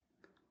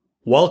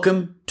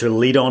Welcome to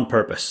Lead on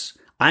Purpose.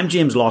 I'm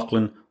James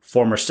Laughlin,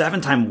 former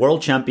 7-time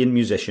world champion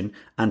musician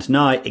and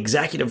now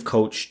executive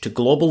coach to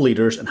global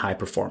leaders and high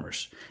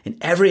performers. In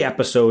every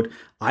episode,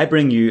 I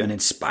bring you an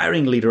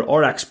inspiring leader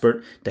or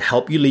expert to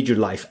help you lead your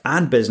life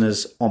and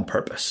business on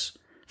purpose.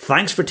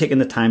 Thanks for taking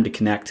the time to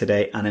connect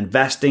today and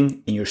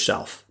investing in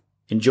yourself.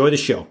 Enjoy the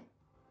show.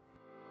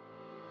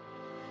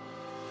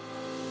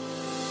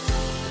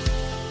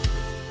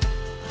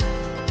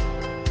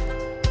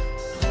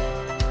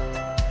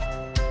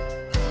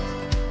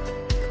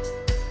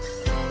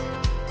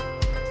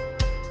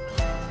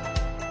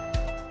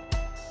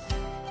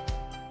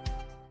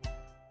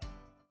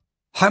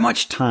 How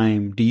much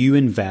time do you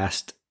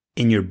invest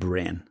in your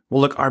brain? Well,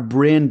 look, our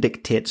brain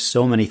dictates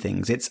so many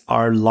things. It's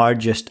our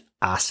largest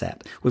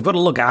asset. We've got to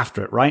look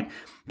after it, right?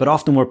 But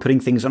often we're putting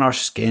things on our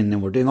skin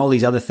and we're doing all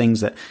these other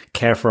things that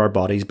care for our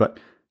bodies, but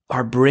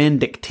our brain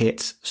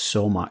dictates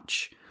so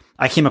much.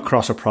 I came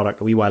across a product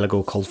a wee while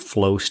ago called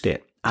Flow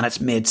State, and it's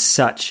made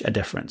such a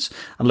difference.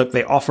 And look,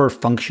 they offer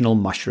functional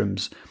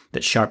mushrooms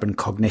that sharpen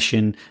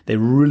cognition. They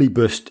really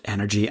boost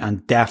energy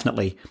and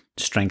definitely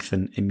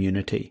strengthen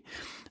immunity.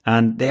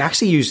 And they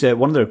actually use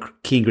one of their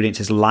key ingredients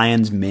is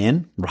lion's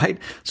mane, right?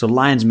 So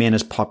lion's mane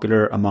is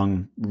popular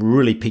among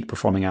really peak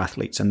performing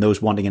athletes and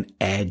those wanting an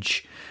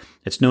edge.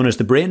 It's known as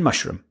the brain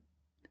mushroom,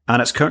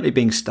 and it's currently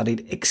being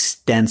studied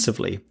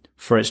extensively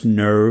for its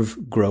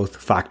nerve growth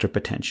factor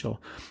potential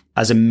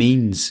as a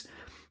means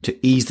to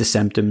ease the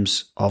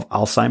symptoms of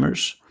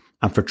Alzheimer's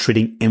and for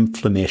treating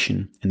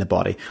inflammation in the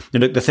body. Now,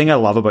 look, the thing I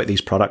love about these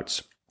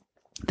products,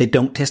 they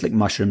don't taste like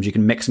mushrooms. You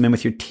can mix them in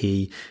with your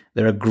tea.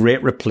 They're a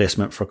great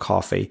replacement for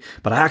coffee.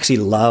 But I actually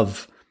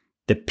love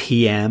the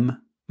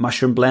PM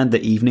mushroom blend,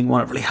 the evening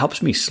one. It really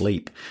helps me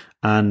sleep.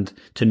 And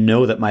to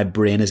know that my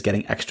brain is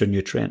getting extra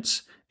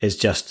nutrients is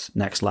just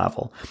next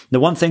level. The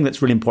one thing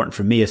that's really important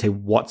for me is, hey,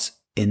 what's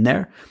in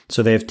there?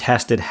 So they've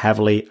tested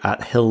heavily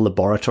at Hill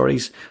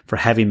Laboratories for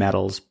heavy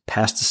metals,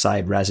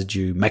 pesticide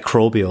residue,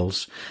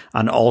 microbials,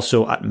 and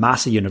also at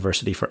Massey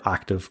University for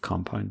active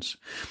compounds.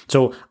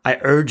 So I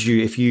urge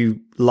you, if you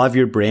love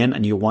your brain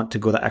and you want to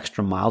go the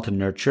extra mile to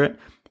nurture it,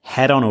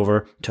 head on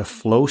over to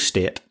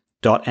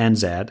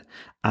flowstate.nz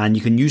and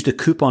you can use the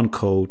coupon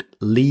code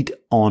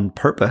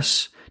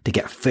LEADONPURPOSE to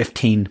get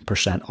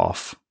 15%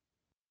 off.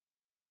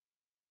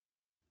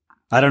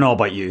 I don't know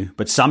about you,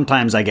 but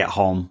sometimes I get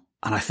home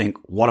and I think,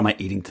 what am I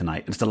eating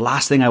tonight? It's the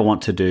last thing I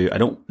want to do. I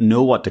don't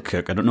know what to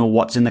cook. I don't know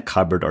what's in the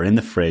cupboard or in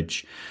the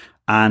fridge.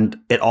 And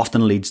it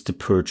often leads to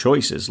poor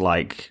choices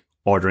like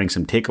ordering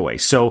some takeaway.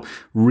 So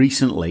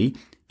recently,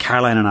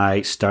 Caroline and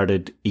I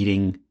started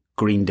eating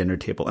green dinner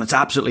table. And it's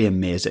absolutely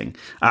amazing.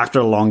 After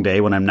a long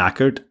day when I'm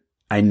knackered,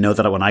 I know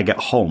that when I get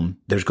home,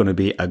 there's going to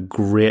be a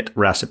great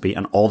recipe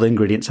and all the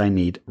ingredients I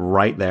need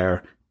right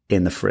there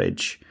in the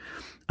fridge.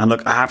 And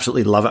look, I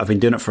absolutely love it. I've been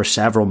doing it for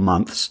several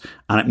months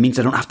and it means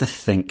I don't have to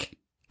think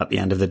at the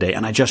end of the day.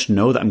 And I just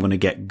know that I'm going to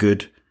get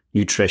good,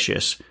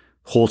 nutritious,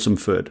 wholesome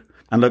food.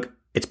 And look,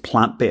 it's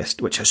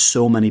plant-based, which has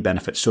so many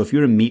benefits. So if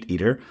you're a meat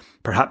eater,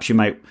 perhaps you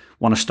might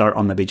want to start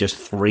on maybe just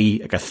a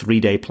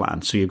 3-day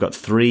plan. So you've got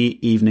 3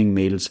 evening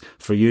meals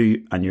for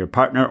you and your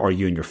partner or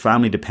you and your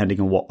family,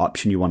 depending on what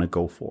option you want to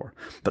go for.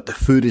 But the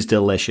food is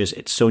delicious.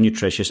 It's so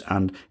nutritious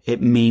and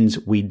it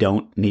means we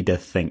don't need to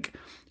think.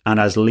 And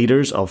as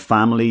leaders of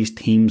families,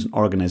 teams, and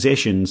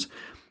organizations,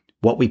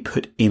 what we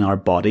put in our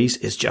bodies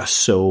is just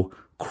so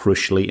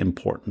crucially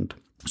important.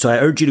 So I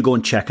urge you to go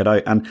and check it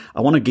out. And I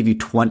want to give you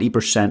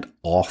 20%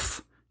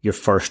 off your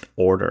first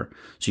order.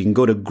 So you can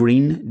go to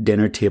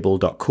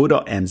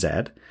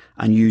greendinnertable.co.nz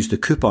and use the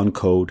coupon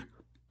code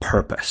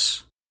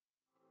PURPOSE.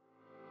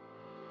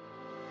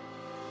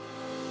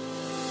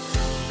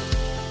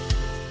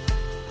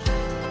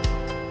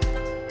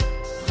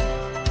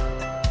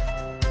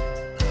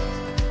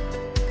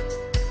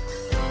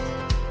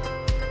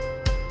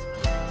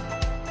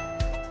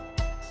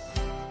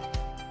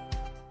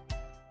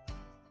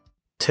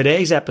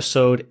 Today's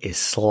episode is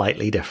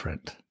slightly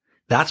different.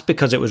 That's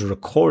because it was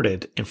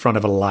recorded in front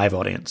of a live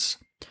audience.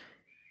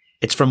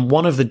 It's from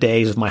one of the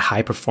days of my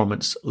high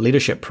performance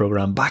leadership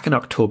program back in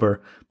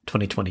October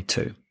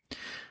 2022.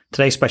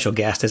 Today's special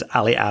guest is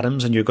Ali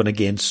Adams, and you're going to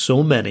gain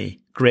so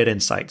many great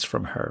insights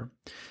from her.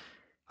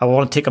 I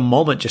want to take a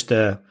moment just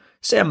to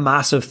say a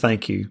massive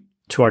thank you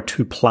to our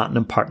 2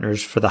 platinum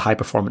partners for the high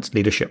performance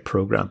leadership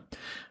program,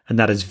 and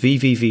that is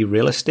VVV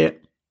Real Estate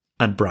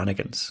and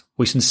Brannigan's.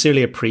 We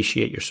sincerely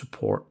appreciate your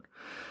support.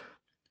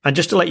 And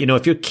just to let you know,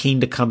 if you're keen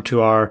to come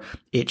to our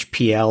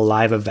HPL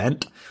live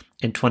event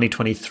in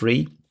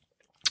 2023,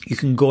 you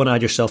can go and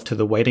add yourself to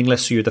the waiting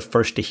list so you're the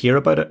first to hear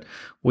about it.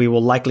 We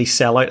will likely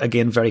sell out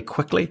again very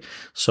quickly.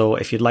 So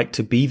if you'd like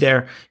to be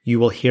there, you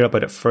will hear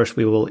about it first.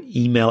 We will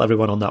email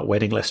everyone on that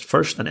waiting list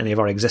first and any of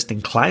our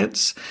existing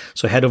clients.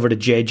 So head over to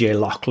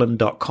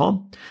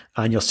jjlaughlin.com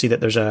and you'll see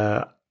that there's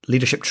a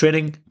leadership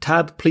training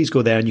tab. Please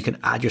go there and you can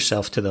add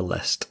yourself to the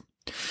list.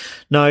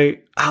 Now,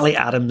 Ali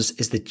Adams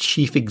is the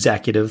chief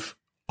executive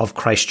of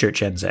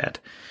Christchurch NZ.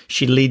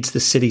 She leads the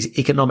city's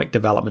economic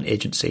development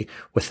agency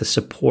with the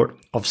support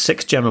of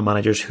 6 general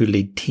managers who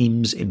lead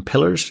teams in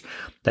pillars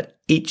that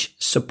each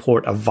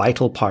support a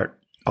vital part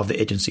of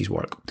the agency's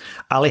work.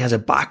 Ali has a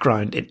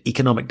background in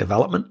economic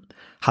development,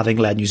 having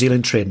led New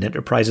Zealand Trade and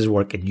Enterprises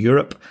work in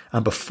Europe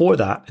and before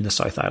that in the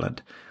South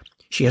Island.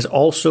 She has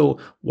also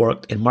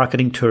worked in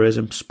marketing,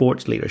 tourism,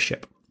 sports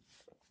leadership,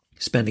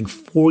 spending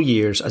 4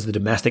 years as the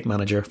domestic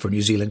manager for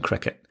New Zealand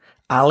Cricket.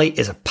 Ali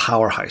is a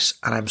powerhouse,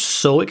 and I'm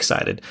so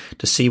excited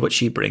to see what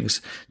she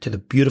brings to the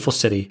beautiful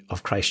city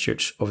of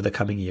Christchurch over the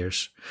coming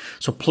years.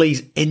 So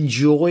please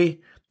enjoy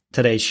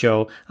today's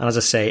show. And as I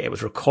say, it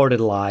was recorded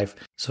live.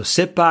 So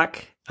sit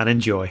back and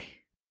enjoy.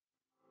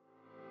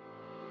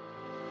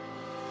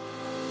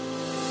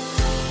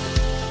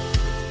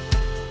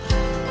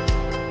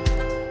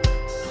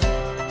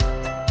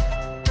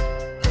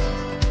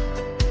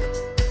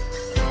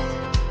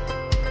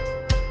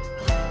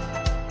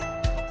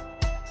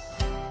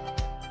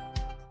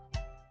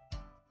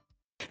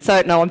 So,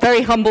 no, I'm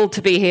very humbled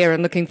to be here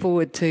and looking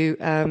forward to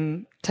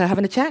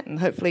having a chat and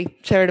hopefully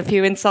sharing a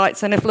few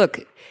insights. And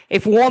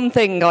if one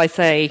thing I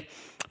say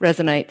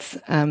resonates,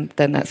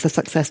 then that's a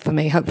success for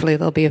me. Hopefully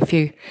there'll be a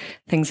few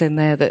things in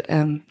there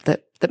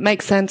that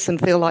make sense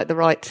and feel like the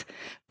right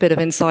bit of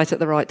insight at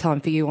the right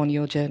time for you on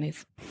your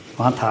journeys.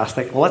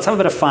 Fantastic. Well, let's have a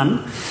bit of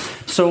fun.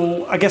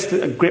 So I guess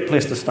a great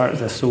place to start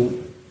is this. So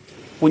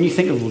when you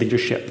think of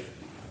leadership,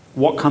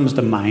 what comes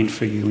to mind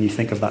for you when you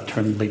think of that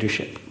term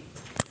leadership?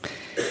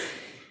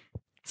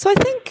 So I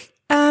think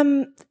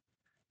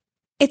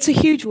it's a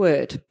huge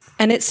word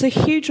and it's a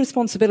huge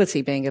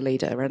responsibility being a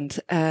leader. And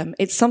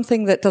it's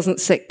something that doesn't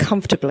sit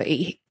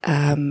comfortably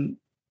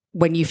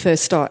when you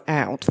first start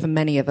out for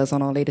many of us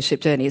on our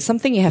leadership journey. It's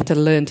something you have to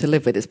learn to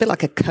live with. It's a bit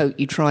like a coat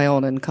you try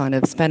on and kind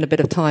of spend a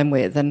bit of time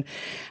with.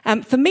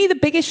 And for me, the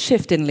biggest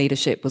shift in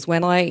leadership was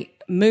when I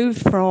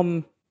moved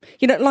from...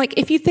 like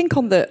if you think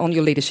on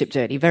your leadership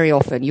journey, very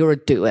often you're a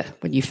doer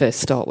when you first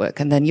start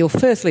work. And then your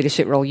first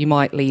leadership role, you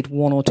might lead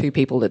 1 or 2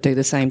 people that do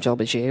the same job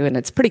as you. And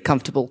it's pretty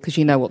comfortable because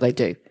you know what they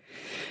do.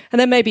 And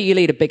then maybe you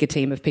lead a bigger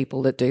team of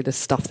people that do the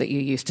stuff that you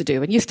used to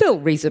do. And you're still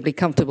reasonably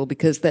comfortable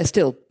because they're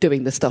still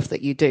doing the stuff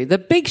that you do. The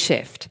big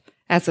shift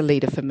as a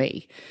leader for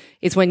me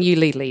is when you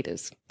lead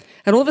leaders.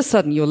 And all of a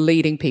sudden you're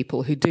leading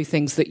people who do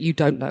things that you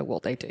don't know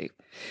what they do.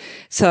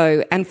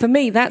 So, and for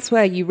me, that's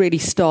where you really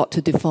start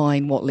to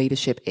define what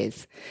leadership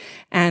is.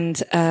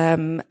 And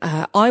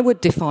I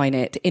would define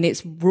it in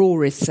its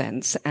rawest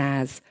sense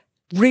as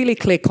really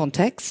clear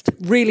context,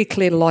 really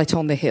clear light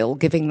on the hill,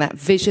 giving that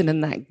vision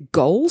and that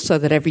goal so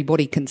that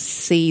everybody can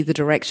see the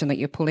direction that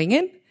you're pulling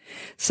in,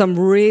 some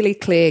really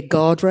clear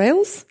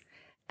guardrails,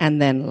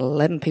 and then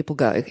letting people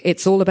go.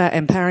 It's all about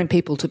empowering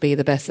people to be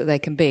the best that they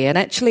can be. And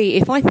actually,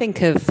 if I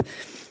think of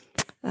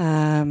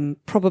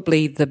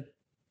probably the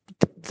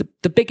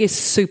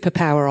biggest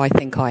superpower I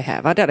think I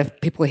have. I don't know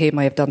if people here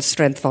may have done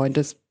Strength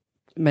Finders.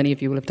 Many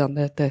of you will have done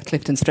the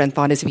Clifton Strength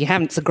Finders. If you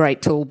haven't, it's a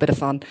great tool, bit of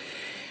fun.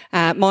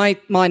 My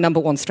number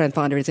one Strength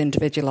Finder is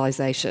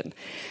individualization.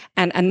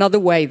 And another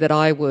way that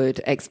I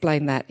would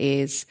explain that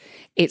is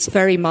it's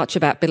very much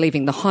about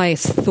believing the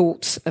highest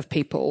thoughts of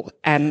people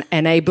and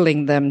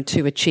enabling them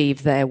to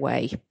achieve their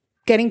way.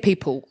 Getting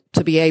people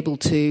to be able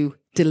to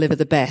deliver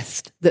the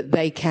best that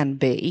they can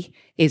be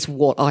is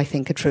what I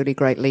think a truly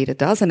great leader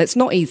does. And it's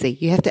not easy.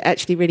 You have to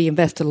actually really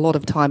invest a lot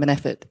of time and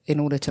effort in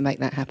order to make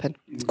that happen.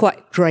 It's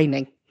quite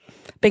draining.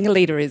 Being a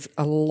leader is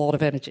a lot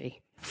of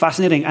energy.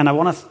 Fascinating. And I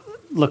want to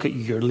look at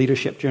your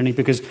leadership journey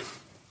because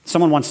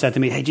someone once said to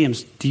me, "Hey,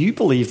 James, do you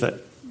believe that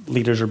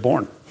leaders are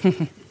born?"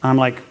 And I'm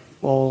like,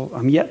 well,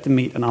 I'm yet to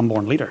meet an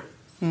unborn leader.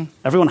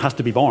 Everyone has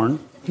to be born.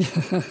 Do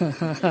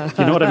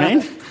you know what I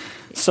mean?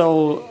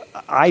 So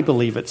I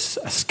believe it's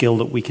a skill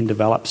that we can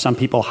develop. Some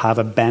people have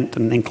a bent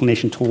and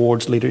inclination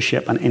towards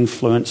leadership and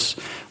influence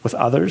with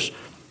others.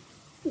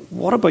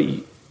 What about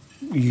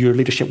your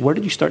leadership? Where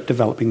did you start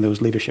developing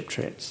those leadership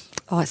traits?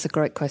 Oh, it's a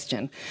great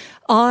question.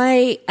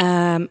 I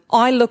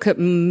look at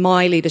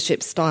my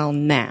leadership style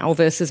now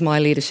versus my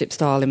leadership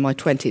style in my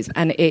 20s,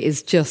 and it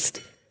is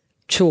just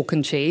chalk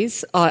and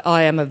cheese.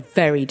 I am a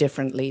very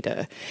different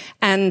leader.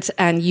 And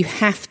you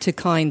have to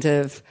kind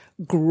of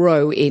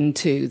grow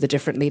into the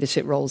different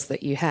leadership roles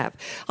that you have.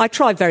 I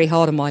tried very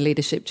hard on my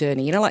leadership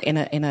journey. You know, like in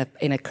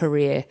a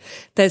career,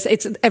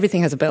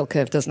 everything has a bell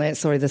curve, doesn't it?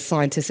 Sorry, the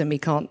scientist in me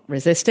can't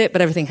resist it,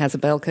 but everything has a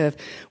bell curve.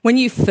 When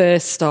you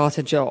first start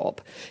a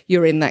job,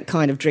 you're in that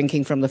kind of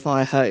drinking from the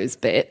fire hose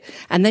bit,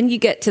 and then you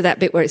get to that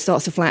bit where it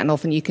starts to flatten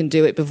off, and you can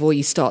do it before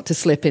you start to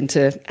slip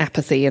into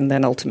apathy and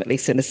then ultimately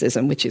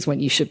cynicism, which is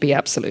when you should be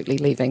absolutely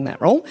leaving that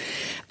role.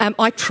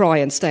 I try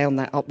and stay on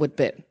that upward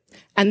bit.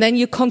 And then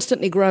you're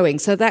constantly growing.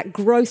 So that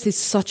growth is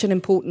such an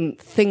important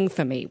thing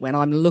for me when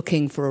I'm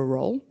looking for a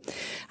role.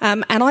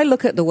 And I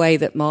look at the way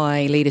that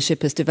my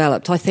leadership has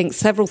developed. I think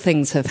several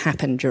things have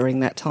happened during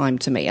that time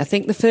to me. I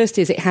think the first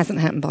is it hasn't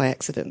happened by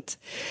accident.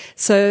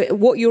 So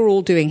what you're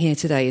all doing here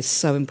today is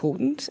so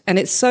important. And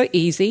it's so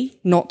easy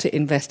not to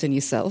invest in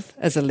yourself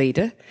as a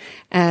leader.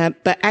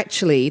 But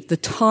actually, the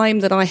time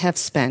that I have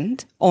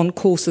spent on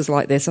courses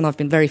like this, and I've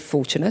been very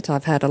fortunate,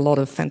 I've had a lot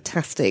of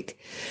fantastic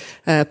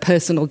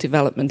personal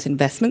development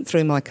investment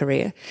through my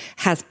career,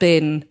 has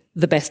been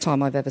the best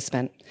time I've ever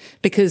spent.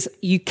 Because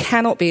you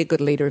cannot be a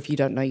good leader if you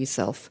don't know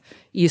yourself.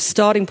 Your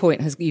starting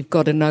point you've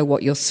got to know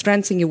what your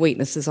strengths and your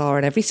weaknesses are,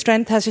 and every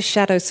strength has a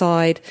shadow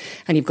side,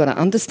 and you've got to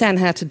understand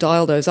how to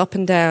dial those up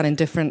and down in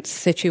different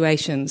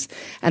situations.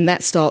 And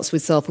that starts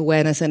with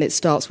self-awareness, and it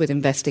starts with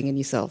investing in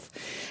yourself.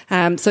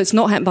 So it's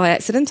not happened by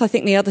accident. I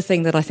think the other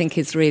thing that I think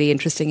is really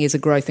interesting is a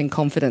growth in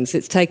confidence.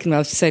 It's taken, I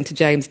was just saying to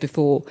James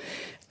before,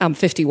 I'm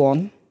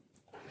 51.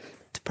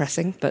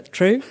 Depressing, but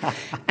true.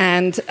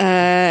 And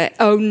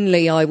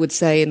only, I would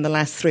say, in the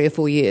last 3 or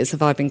 4 years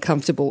have I been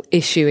comfortable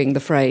issuing the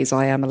phrase,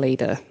 I am a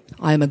leader.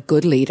 I am a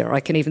good leader.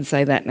 I can even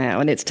say that now.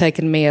 And it's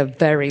taken me a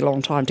very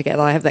long time to get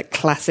there. I have that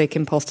classic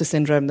imposter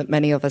syndrome that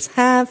many of us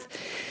have.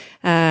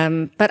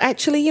 But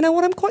actually, you know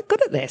what? I'm quite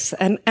good at this.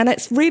 And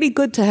it's really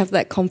good to have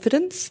that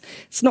confidence.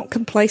 It's not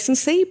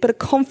complacency, but a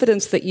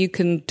confidence that you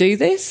can do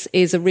this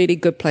is a really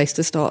good place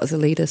to start as a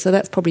leader. So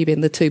that's probably been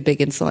the 2 big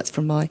insights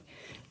from my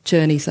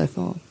journey so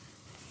far.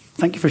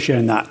 Thank you for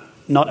sharing that.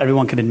 Not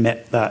everyone can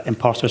admit that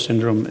imposter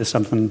syndrome is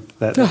something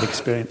that they've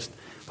experienced.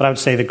 But I would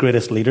say the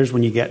greatest leaders,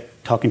 when you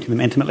get talking to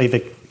them intimately,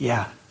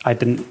 I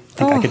didn't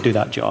think I could do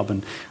that job,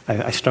 and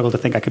I struggled to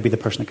think I could be the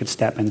person that could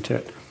step into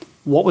it.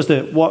 What was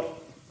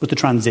the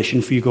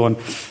transition for you going,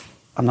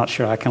 I'm not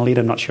sure I can lead,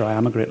 I'm not sure I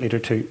am a great leader,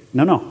 to,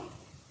 no,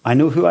 I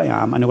know who I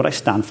am, I know what I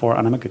stand for,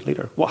 and I'm a good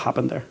leader. What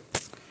happened there?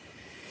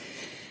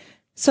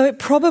 So it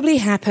probably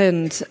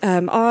happened,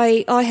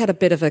 I had a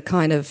bit of a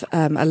kind of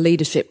a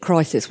leadership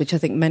crisis, which I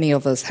think many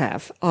of us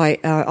have.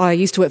 I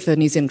used to work for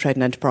New Zealand Trade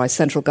and Enterprise,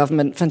 central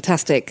government,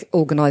 fantastic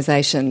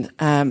organisation,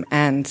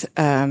 and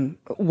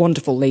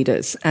wonderful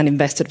leaders, and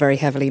invested very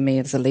heavily in me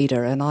as a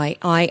leader. And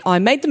I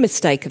made the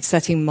mistake of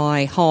setting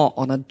my heart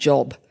on a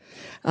job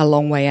a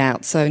long way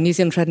out. So New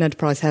Zealand Trade and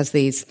Enterprise has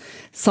these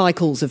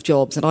cycles of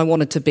jobs, and I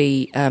wanted to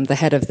be the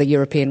head of the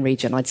European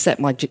region. I'd set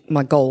my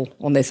goal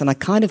on this, and I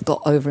kind of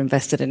got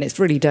over-invested, and it's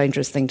a really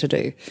dangerous thing to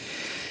do.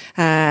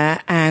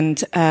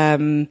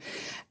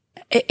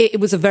 It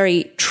was a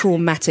very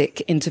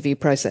traumatic interview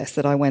process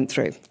that I went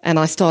through, and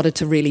I started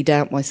to really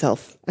doubt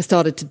myself. I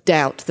started to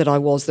doubt that I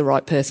was the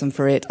right person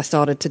for it. I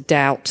started to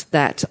doubt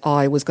that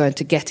I was going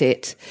to get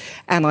it,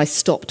 and I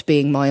stopped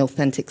being my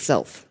authentic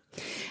self.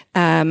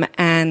 That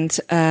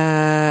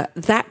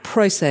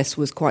process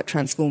was quite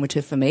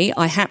transformative for me.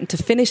 I happened to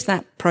finish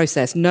that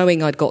process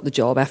knowing I'd got the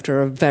job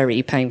after a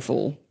very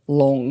painful,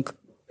 long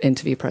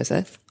interview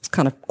process. It's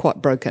kind of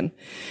quite broken.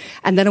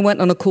 And then I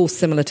went on a course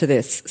similar to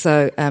this.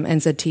 So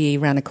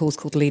NZTE ran a course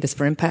called Leaders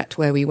for Impact,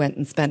 where we went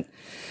and spent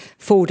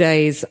 4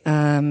 days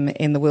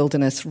in the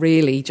wilderness,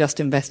 really just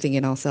investing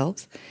in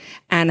ourselves.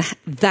 And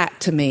that,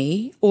 to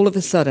me, all of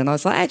a sudden, I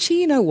was like, actually,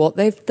 you know what?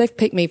 They've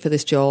picked me for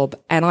this job,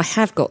 and I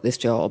have got this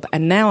job,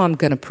 and now I'm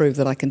going to prove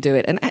that I can do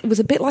it. And it was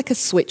a bit like a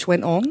switch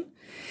went on.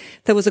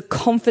 There was a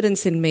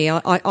confidence in me.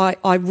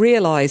 I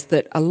realized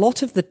that a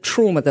lot of the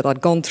trauma that I'd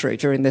gone through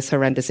during this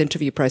horrendous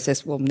interview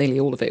process, well, nearly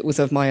all of it, was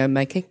of my own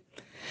making.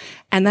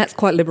 And that's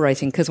quite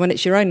liberating, because when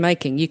it's your own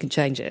making, you can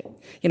change it.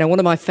 You know, one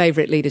of my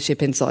favorite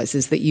leadership insights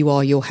is that you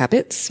are your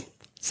habits.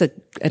 So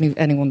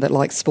anyone that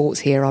likes sports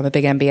here, I'm a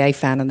big NBA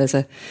fan, and there's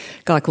a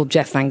guy called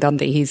Jeff Van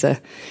Gundy. He's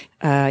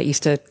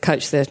used to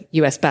coach the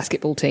US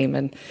basketball team,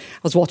 and I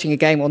was watching a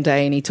game one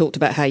day, and he talked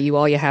about how you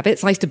are your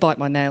habits. I used to bite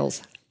my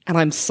nails, and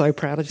I'm so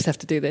proud. I just have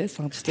to do this.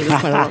 I'll just do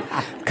this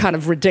kind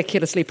of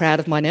ridiculously proud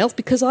of my nails,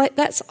 because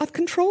I've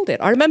controlled it.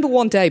 I remember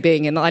one day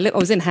I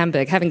was in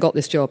Hamburg, having got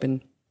this job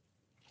in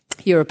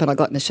Europe, and I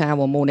got in the shower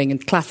one morning,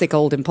 and classic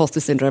old imposter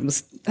syndrome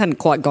hadn't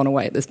quite gone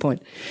away at this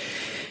point.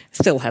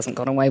 Still hasn't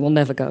gone away, will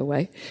never go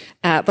away.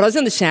 But I was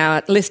in the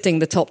shower listing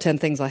the top 10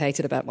 things I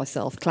hated about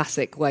myself.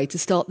 Classic way to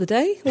start the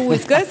day.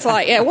 Always good. It's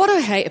like, what do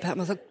I hate about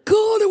myself?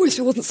 God, I wish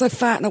I wasn't so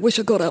fat, and I wish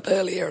I got up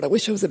earlier, and I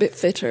wish I was a bit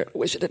fitter, I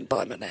wish I didn't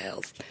bite my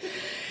nails.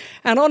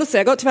 And honestly,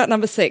 I got to about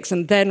number 6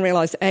 and then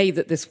realised, A,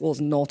 that this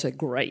was not a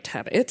great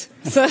habit.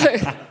 So,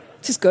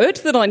 which is good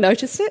that I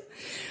noticed it.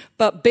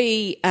 But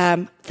B,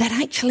 that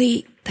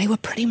actually they were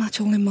pretty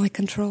much all in my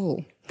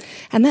control.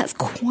 And that's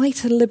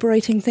quite a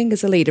liberating thing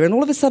as a leader. And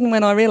all of a sudden,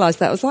 when I realised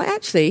that, I was like,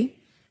 actually,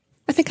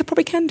 I think I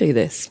probably can do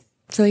this.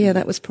 So, yeah,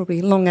 that was probably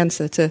a long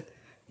answer to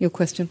your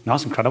question. No,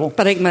 that's incredible.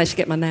 But I managed to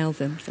get my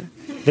nails in. So.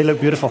 They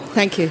look beautiful.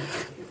 Thank you.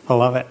 I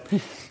love it.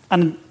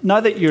 And now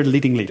that you're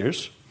leading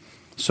leaders,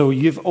 so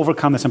you've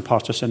overcome this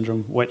imposter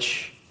syndrome,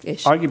 which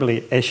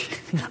arguably, I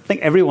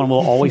think everyone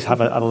will always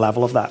have a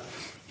level of that.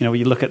 You know,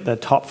 you look at the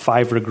top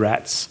 5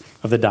 regrets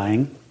of the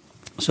dying.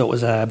 So it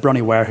was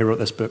Bronnie Ware who wrote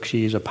this book.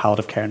 She's a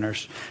palliative care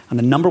nurse. And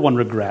the number 1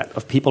 regret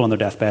of people on their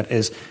deathbed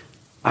is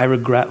I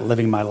regret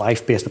living my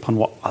life based upon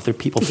what other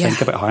people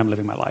think about how I'm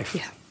living my life.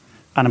 Yeah.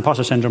 And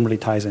imposter syndrome really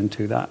ties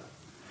into that.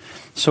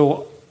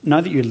 So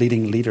now that you're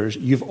leading leaders,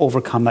 you've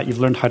overcome that. You've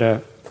learned how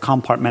to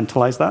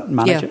compartmentalize that and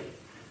manage it.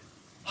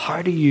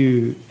 How do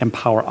you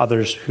empower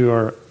others who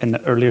are in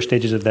the earlier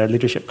stages of their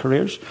leadership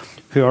careers,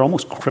 who are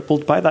almost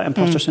crippled by that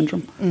imposter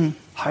syndrome?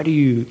 How do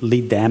you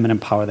lead them and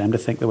empower them to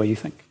think the way you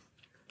think?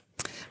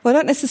 Well, I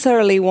don't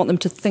necessarily want them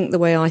to think the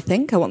way I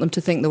think. I want them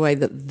to think the way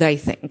that they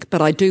think.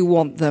 But I do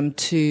want them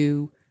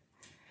to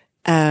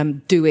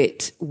do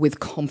it with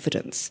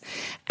confidence.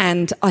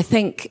 And I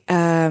think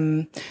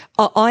I'm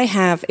an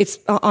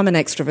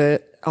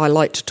extrovert. I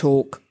like to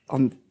talk.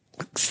 I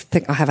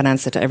think I have an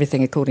answer to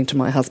everything according to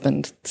my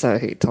husband. So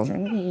he tells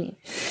me.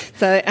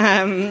 So,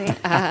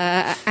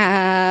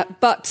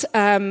 but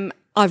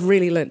I've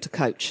really learned to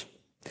coach.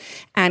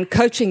 And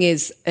coaching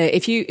is,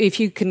 if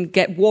you can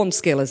get one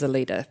skill as a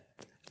leader,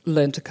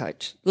 learn to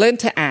coach. Learn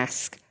to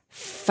ask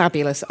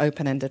fabulous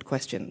open-ended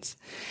questions.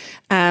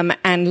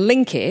 And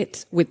link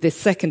it with this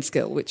second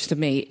skill, which to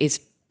me is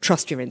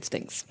trust your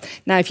instincts.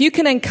 Now, if you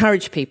can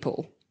encourage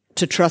people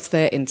to trust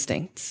their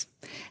instincts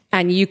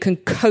and you can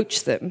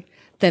coach them,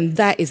 then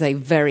that is a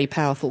very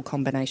powerful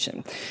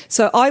combination.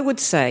 So I would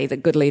say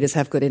that good leaders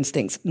have good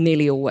instincts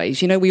nearly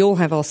always. You know, we all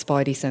have our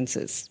spidey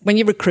senses. When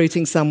you're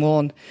recruiting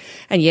someone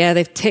and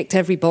they've ticked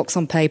every box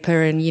on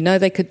paper and you know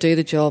they could do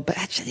the job, but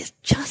actually there's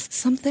just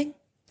something.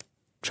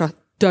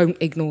 Don't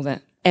ignore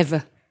that,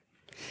 ever.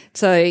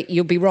 So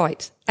you'll be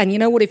right. And you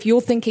know what? If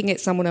you're thinking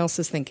it, someone else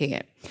is thinking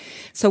it.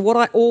 So what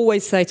I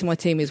always say to my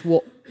team is,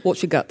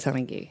 what's your gut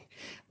telling you?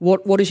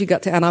 What is your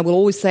gut? And I will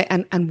always say,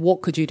 and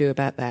what could you do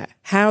about that?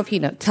 How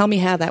have tell me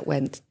how that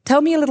went.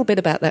 Tell me a little bit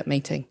about that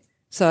meeting.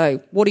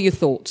 So what are your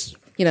thoughts?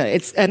 You know,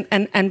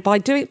 and by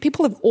doing it,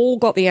 people have all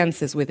got the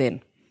answers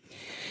within.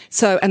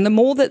 So, and the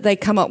more that they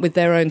come up with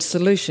their own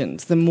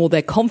solutions, the more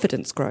their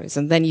confidence grows.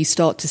 And then you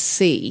start to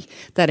see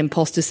that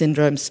imposter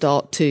syndrome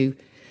start to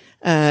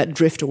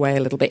drift away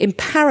a little bit. In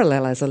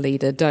parallel, as a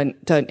leader,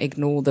 don't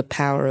ignore the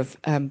power of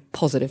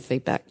positive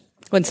feedback.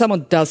 When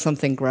someone does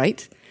something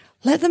great,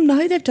 let them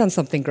know they've done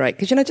something great.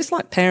 Because, just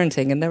like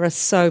parenting, and there are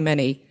so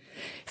many.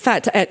 In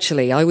fact,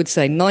 actually, I would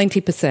say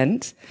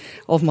 90%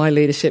 of my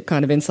leadership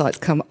kind of insights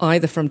come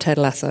either from Ted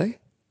Lasso,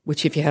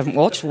 which if you haven't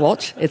watched,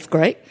 watch. It's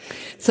great.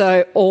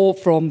 So, or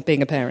from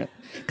being a parent.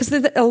 Because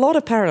there's a lot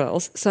of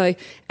parallels. So,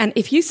 and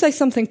if you say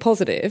something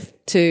positive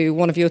to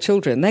one of your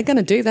children, they're going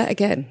to do that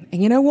again.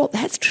 And you know what?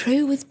 That's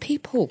true with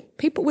people.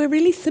 We're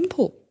really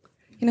simple.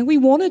 We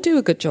want to do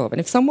a good job. And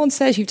if someone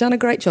says you've done a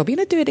great job, you're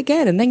going to do it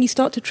again. And then you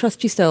start to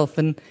trust yourself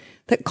and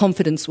that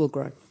confidence will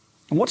grow.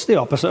 And what's the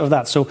opposite of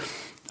that? So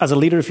as a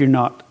leader, if you're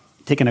not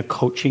taking a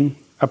coaching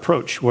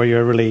approach where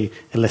you're really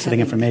eliciting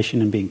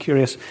information and being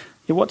curious,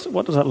 what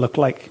does that look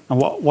like? And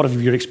what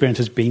have your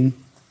experiences been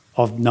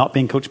of not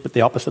being coached, but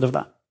the opposite of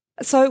that?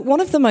 So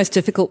one of the most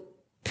difficult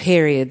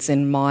periods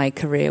in my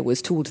career was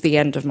towards the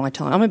end of my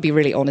time. I'm going to be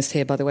really honest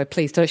here, by the way.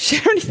 Please don't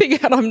share anything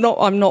out.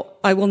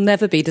 I will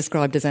never be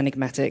described as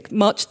enigmatic,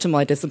 much to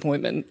my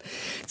disappointment.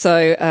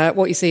 So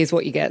what you see is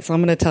what you get. So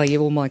I'm going to tell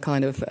you all my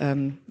kind of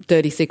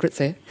dirty secrets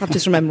here. I've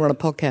just remembered we're on a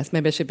podcast.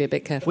 Maybe I should be a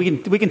bit careful. We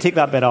can take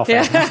that bit off.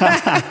 Yeah.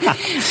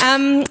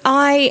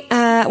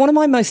 One of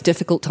my most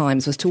difficult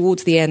times was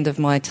towards the end of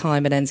my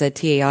time at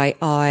NZTE.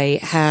 I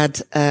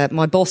had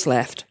my boss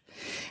left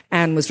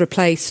and was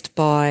replaced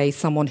by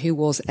someone who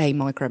was a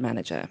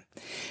micromanager.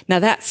 Now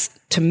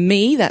to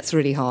me, that's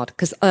really hard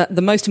because the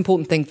most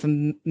important thing for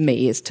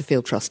me is to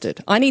feel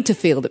trusted. I need to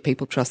feel that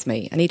people trust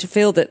me. I need to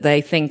feel that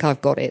they think I've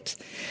got it.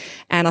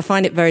 And I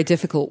find it very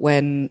difficult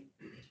when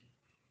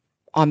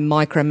I'm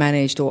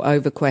micromanaged or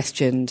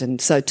over-questioned. And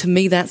so to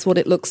me, that's what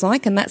it looks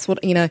like. And that's what,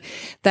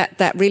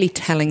 that really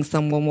telling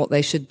someone what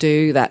they should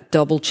do, that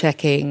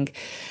double-checking,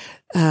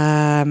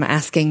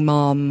 asking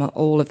mom,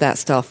 all of that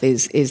stuff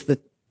is the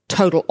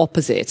total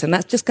opposite. And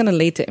that's just going to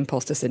lead to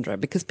imposter syndrome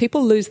because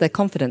people lose their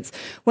confidence.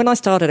 When I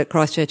started at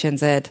Christchurch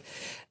NZ,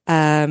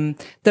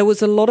 there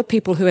was a lot of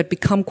people who had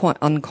become quite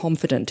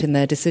unconfident in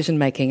their decision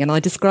making. And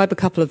I describe a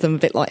couple of them a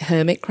bit like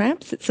hermit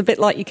crabs. It's a bit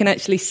like you can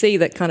actually see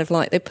that kind of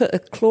like they put a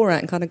claw out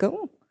and kind of go,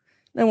 oh,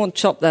 no one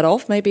chopped that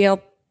off. Maybe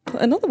I'll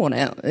put another one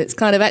out. It's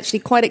kind of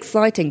actually quite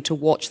exciting to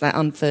watch that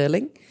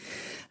unfurling.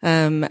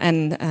 And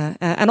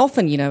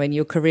often, in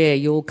your career,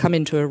 you'll come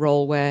into a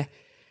role where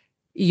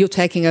you're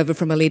taking over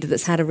from a leader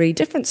that's had a really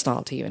different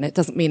style to you. And it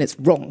doesn't mean it's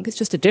wrong. It's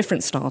just a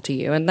different style to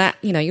you. And that,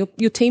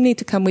 your team need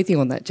to come with you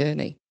on that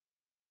journey.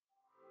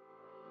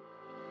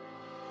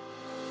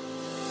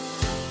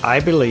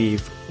 I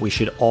believe we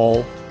should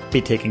all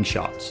be taking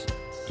shots.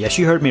 Yes,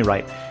 you heard me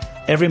right.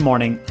 Every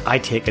morning, I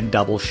take a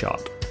double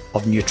shot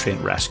of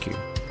Nutrient Rescue.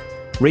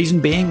 Reason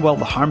being, well,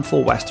 the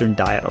harmful Western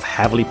diet of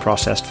heavily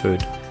processed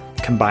food,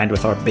 combined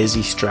with our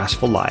busy,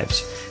 stressful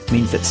lives,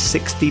 means that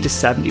 60 to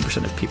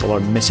 70% of people are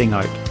missing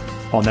out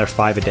on their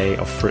 5 a day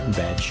of fruit and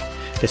veg.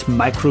 This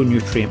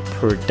micronutrient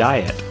poor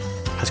diet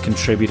has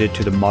contributed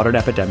to the modern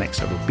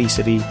epidemics of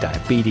obesity,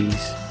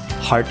 diabetes,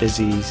 heart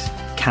disease,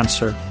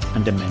 cancer,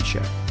 and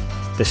dementia.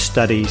 The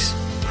studies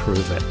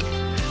prove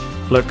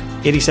it. Look,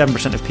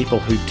 87% of people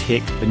who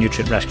take the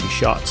nutrient rescue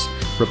shots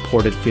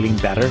reported feeling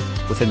better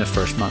within the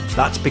first month.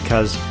 That's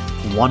because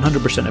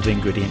 100% of the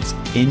ingredients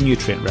in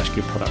nutrient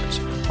rescue products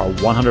are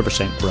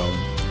 100% grown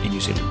in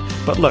New Zealand.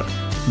 But look,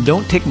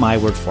 don't take my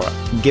word for it.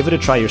 Give it a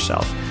try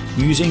yourself.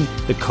 Using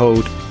the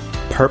code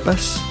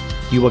PURPOSE,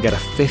 you will get a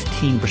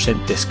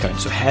 15% discount.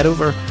 So head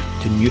over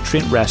to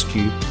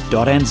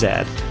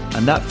nutrientrescue.nz,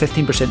 and that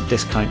 15%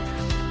 discount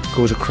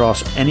goes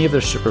across any of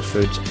their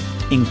superfoods,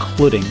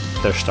 including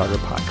their starter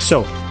pack.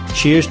 So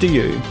cheers to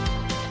you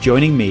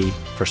joining me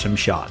for some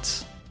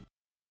shots.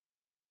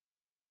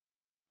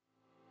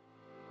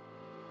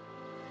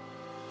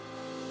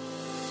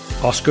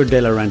 Oscar de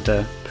la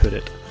Renta put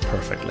it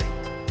perfectly.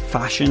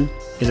 Fashion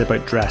is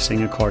about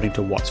dressing according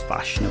to what's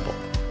fashionable.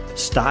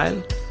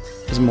 Style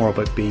is more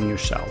about being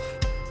yourself.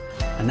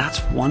 And that's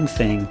one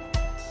thing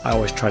I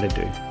always try to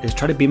do, is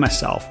try to be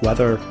myself,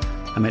 whether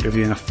I'm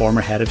interviewing a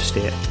former head of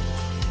state,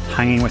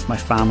 hanging with my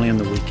family on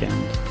the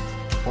weekend,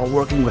 or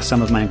working with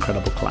some of my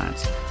incredible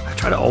clients. I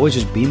try to always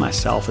just be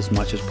myself as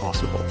much as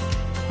possible.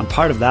 And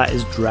part of that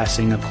is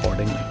dressing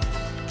accordingly.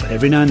 But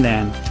every now and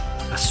then,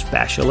 a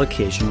special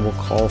occasion will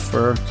call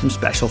for some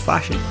special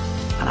fashion.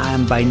 And I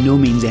am by no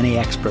means any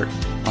expert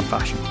on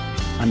fashion.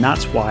 And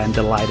that's why I'm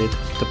delighted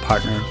to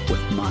partner with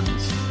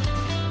Munns.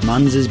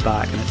 Munns is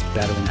back and it's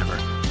better than ever.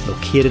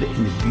 Located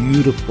in the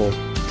beautiful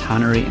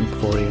Tannery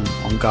Emporium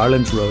on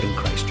Garland's Road in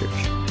Christchurch.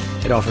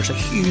 It offers a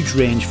huge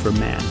range for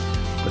men,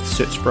 with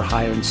suits for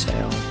hire and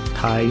sale,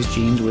 ties,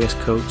 jeans,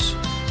 waistcoats,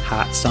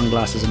 hats,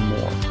 sunglasses and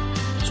more.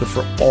 So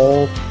for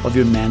all of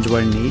your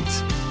menswear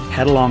needs,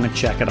 head along and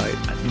check it out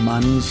at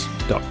munns.co.nz.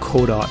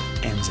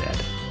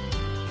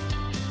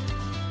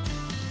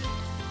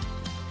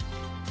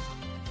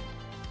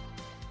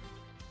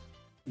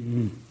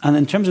 And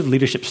in terms of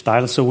leadership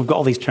style, so we've got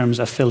all these terms: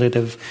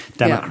 affiliative,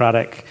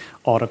 democratic,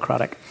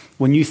 autocratic.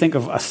 When you think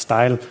of a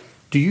style,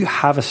 do you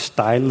have a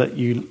style that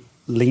you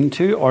lean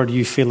to, or do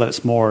you feel that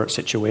it's more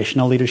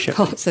situational leadership?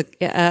 Oh, it's a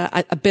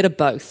bit of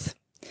both.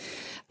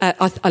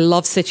 I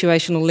love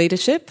situational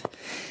leadership.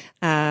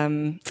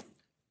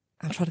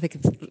 I'm trying to think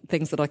of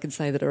things that I can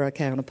say that are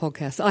okay on a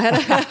podcast.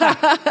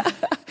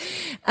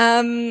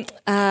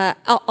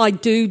 I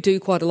do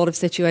quite a lot of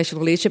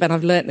situational leadership, and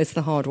I've learnt this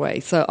the hard way.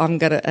 So I'm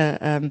going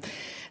to.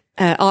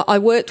 I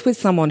worked with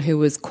someone who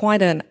was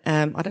quite an.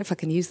 I don't know if I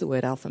can use the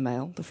word alpha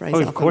male. The phrase. Oh,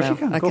 alpha of course male. you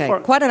can. Okay, Go for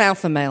it. Quite an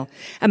alpha male,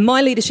 and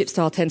my leadership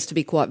style tends to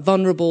be quite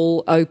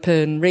vulnerable,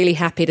 open, really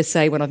happy to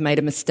say when I've made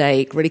a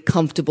mistake, really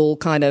comfortable,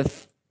 kind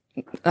of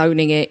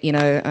owning it. You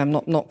know, I'm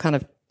not kind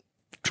of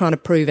trying to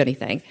prove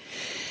anything.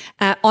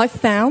 I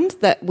found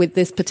that with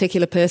this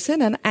particular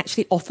person, and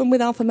actually often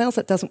with alpha males,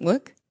 that doesn't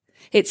work.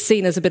 It's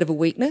seen as a bit of a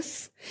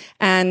weakness.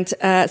 And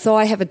so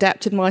I have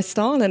adapted my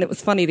style. And it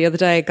was funny, the other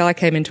day, a guy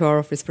came into our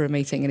office for a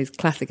meeting, and he's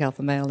classic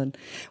alpha male. And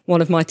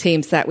one of my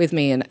team sat with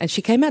me, and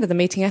she came out of the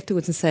meeting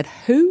afterwards and said,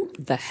 "Who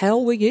the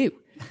hell were you?"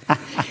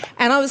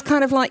 And I was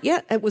kind of like,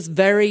 yeah, it was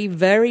very,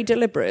 very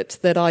deliberate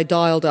that I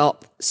dialed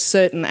up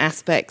certain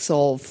aspects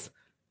of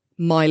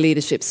my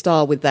leadership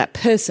style with that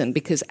person,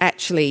 because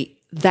actually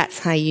that's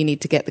how you need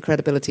to get the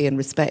credibility and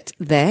respect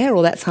there,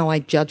 or that's how I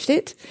judged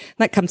it. And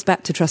that comes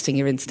back to trusting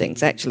your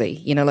instincts, actually.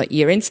 You know, like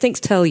your instincts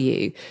tell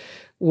you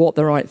what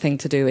the right thing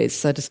to do is,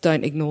 so just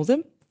don't ignore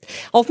them.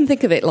 I often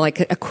think of it like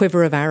a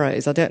quiver of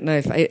arrows. I don't know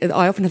if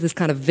I often have this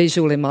kind of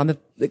visual in mind of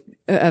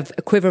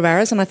a quiver of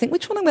arrows, and I think,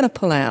 which one I'm going to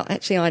pull out?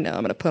 Actually, I know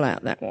I'm going to pull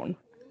out that one.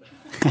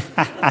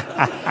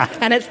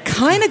 And it's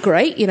kind of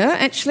great, you know,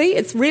 actually.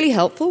 It's really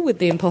helpful with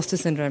the imposter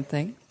syndrome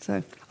thing.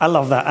 So I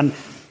love that. And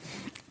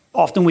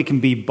often we can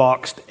be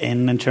boxed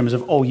in terms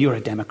of, oh, you're a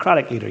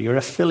democratic leader, you're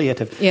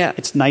affiliative. Yeah.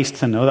 It's nice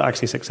to know that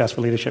actually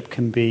successful leadership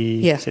can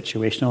be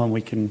situational, and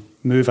we can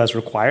move as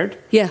required.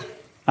 Yeah.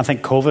 I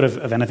think COVID,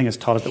 if anything, has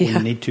taught us that we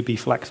need to be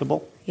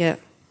flexible. Yeah.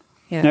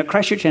 Yeah. Now,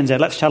 Christchurch NZ,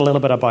 let's chat a little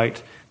bit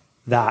about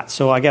that.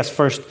 So I guess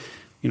first,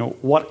 you know,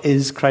 what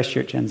is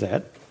Christchurch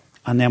NZ?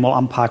 And then we'll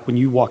unpack, when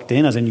you walked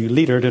in as a new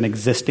leader to an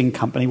existing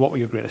company, what were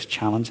your greatest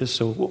challenges?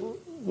 So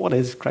what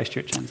is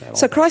Christchurch NZ?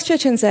 So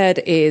Christchurch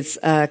NZ is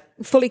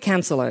fully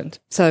council-owned.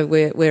 So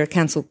we're a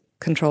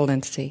council-controlled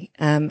entity.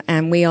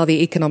 And we are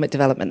the economic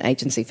development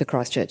agency for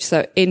Christchurch.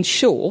 So in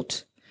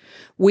short,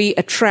 we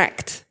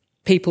attract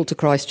people to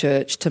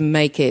Christchurch to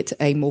make it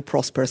a more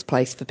prosperous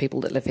place for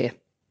people that live here.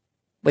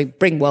 We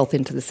bring wealth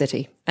into the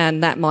city.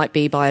 And that might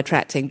be by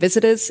attracting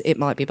visitors. It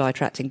might be by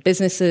attracting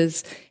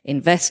businesses,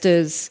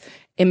 investors,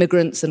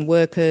 immigrants and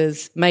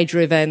workers,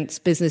 major events,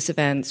 business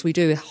events. We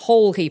do a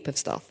whole heap of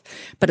stuff.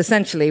 But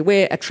essentially,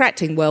 we're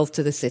attracting wealth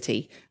to the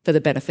city for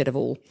the benefit of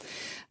all.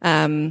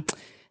 What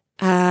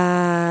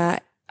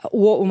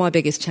were my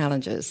biggest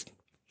challenges?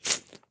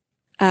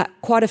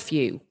 Quite a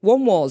few.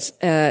 One was,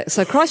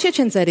 so Christchurch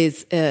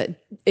NZ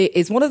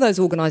is one of those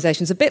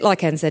organisations, a bit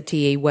like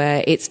NZTE,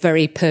 where it's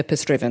very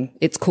purpose-driven,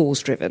 it's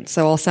cause-driven.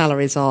 So our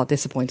salaries are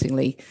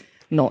disappointingly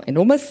not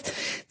enormous.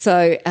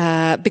 So,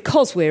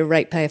 because we're a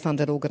ratepayer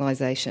funded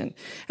organisation.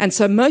 And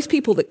so most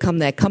people that come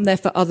there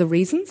for other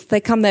reasons. They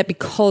come there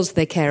because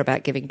they care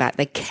about giving back.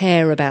 They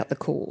care about the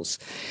cause.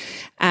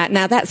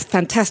 Now that's a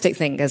fantastic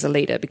thing as a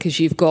leader, because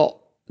you've got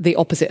the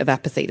opposite of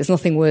apathy. There's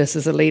nothing worse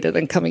as a leader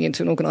than coming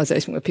into an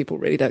organisation where people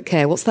really don't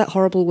care. What's that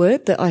horrible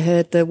word that I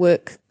heard,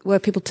 where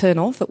people turn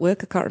off at work?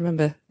 I can't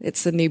remember.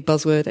 It's a new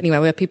buzzword. Anyway,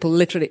 where people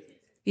literally,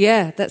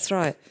 yeah, that's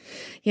right.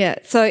 Yeah.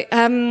 So,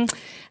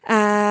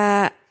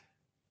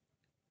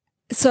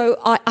 so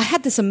I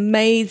had this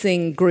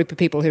amazing group of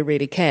people who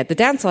really cared. The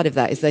downside of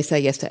that is they say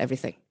yes to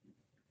everything.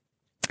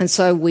 And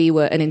so we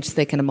were an inch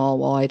thick and a mile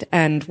wide,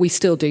 and we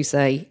still do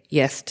say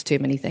yes to too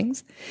many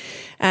things.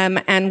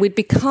 And we'd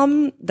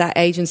become that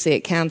agency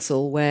at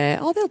council where,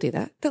 they'll do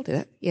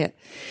that, yeah.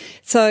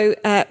 So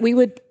we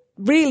were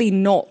really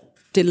not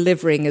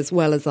delivering as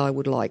well as I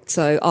would like.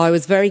 So I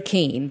was very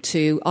keen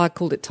I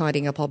called it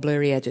tidying up our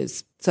blurry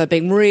edges. So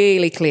being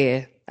really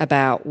clear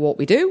about what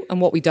we do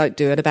and what we don't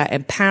do, and about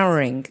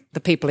empowering the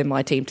people in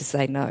my team to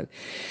say no,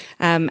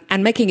 and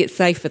making it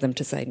safe for them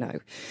to say no.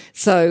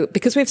 So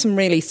because we have some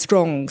really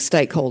strong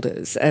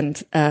stakeholders,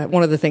 and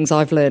one of the things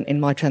I've learned in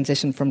my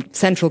transition from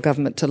central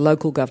government to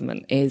local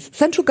government is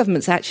central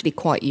government's actually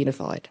quite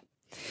unified.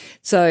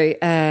 So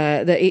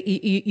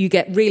you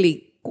get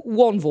really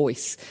one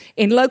voice.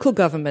 In local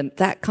government,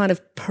 that kind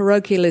of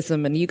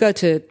parochialism, and you go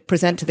to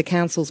present to the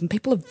councils, and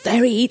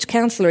each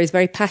councillor is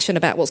very passionate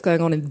about what's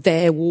going on in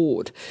their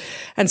ward.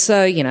 And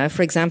so,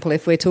 for example,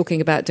 if we're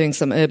talking about doing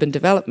some urban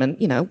development,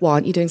 why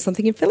aren't you doing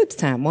something in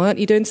Phillipstown? Why aren't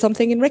you doing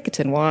something in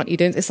Riccarton? Why aren't you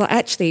doing, it's like,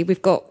 actually,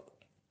 we've got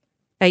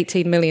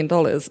 $18 million.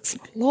 It's a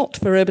lot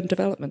for urban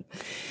development.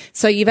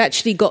 So you've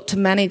actually got to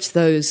manage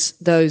those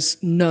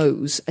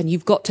no's, and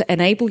you've got to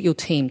enable your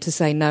team to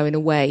say no in a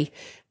way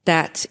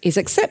that is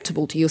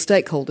acceptable to your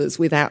stakeholders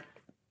without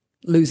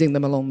losing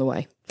them along the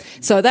way.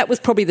 So that was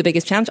probably the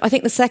biggest challenge. I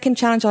think the second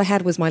challenge I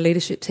had was my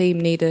leadership team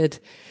needed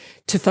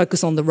to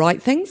focus on the right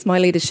things. My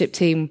leadership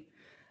team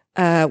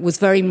was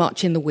very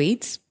much in the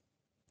weeds,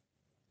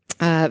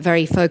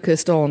 very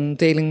focused on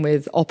dealing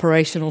with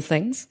operational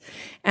things.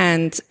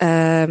 And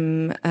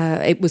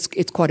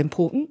it's quite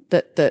important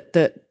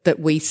that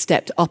we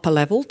stepped up a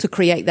level to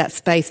create that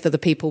space for the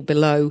people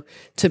below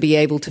to be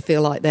able to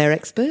feel like they're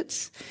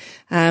experts.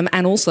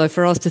 And also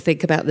for us to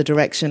think about the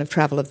direction of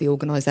travel of the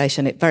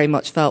organisation. It very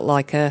much felt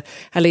like a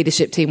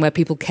leadership team where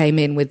people came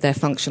in with their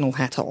functional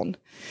hat on.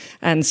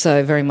 And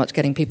so very much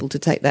getting people to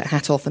take that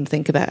hat off and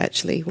think about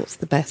actually what's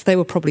the best. They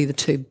were probably the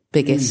two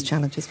biggest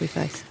challenges we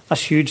faced.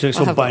 That's huge.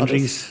 So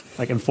boundaries,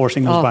 like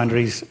enforcing those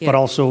boundaries, but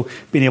also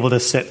being able to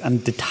sit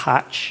and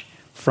detach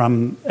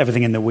from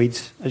everything in the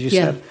weeds, as you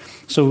said.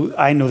 So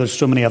I know there's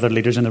so many other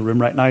leaders in the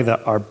room right now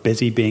that are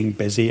busy being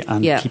busy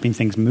and keeping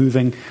things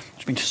moving.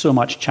 There's been so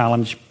much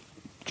challenge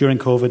during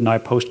COVID, now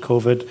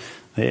post-COVID,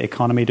 the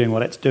economy doing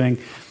what it's doing.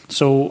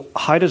 So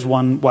how does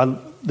one,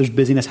 while there's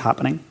busyness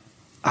happening,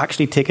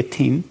 actually take a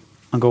team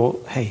and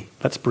go, hey,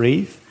 let's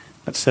breathe,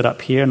 let's sit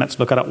up here and let's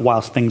look at it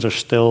whilst things are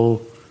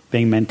still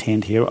being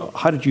maintained here?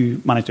 How did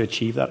you manage to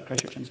achieve that at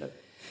Christchurch Inside?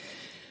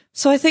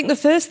 So I think the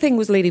first thing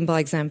was leading by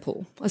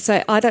example. I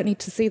say, I don't need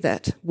to see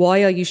that.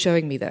 Why are you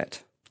showing me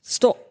that?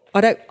 Stop. I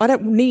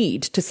don't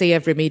need to see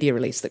every media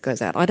release that goes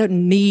out. I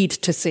don't need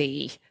to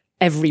see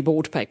every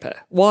board paper.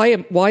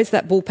 Why is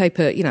that board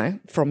paper,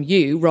 from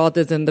you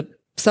rather than the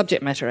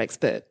subject matter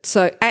expert?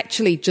 So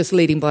actually just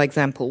leading by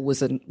example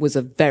was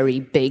a very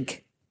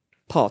big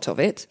part of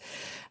it.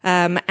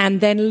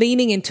 And then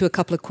leaning into a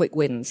couple of quick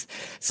wins.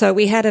 So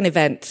we had an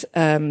event,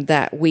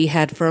 that we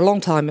had for a long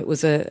time. It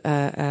was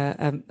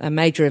a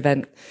major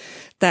event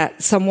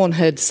that someone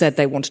had said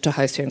they wanted to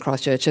host here in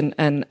Christchurch,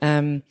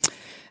 and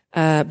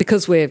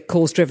because we're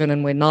cause driven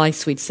and we're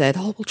nice, we'd said,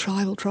 we'll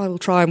try.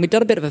 And we'd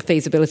done a bit of a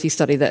feasibility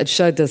study that had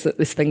showed us that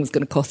this thing was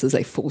going to cost us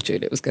a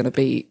fortune. It was going to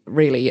be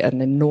really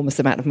an enormous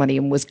amount of money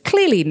and was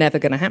clearly never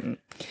going to happen.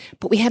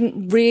 But we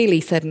hadn't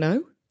really said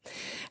no.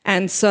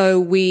 And so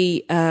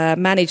we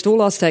managed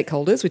all our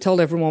stakeholders. We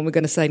told everyone we're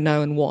going to say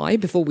no and why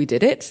before we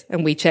did it.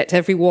 And we checked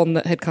everyone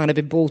that had kind of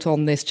been brought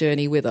on this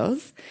journey with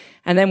us.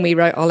 And then we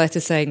wrote our letter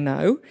saying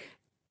no.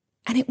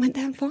 And it went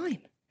down fine.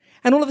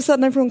 And all of a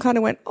sudden everyone kind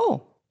of went,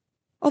 oh,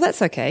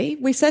 that's okay.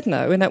 We said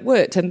no and that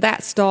worked. And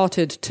that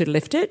started to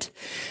lift it.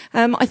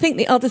 I think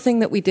the other thing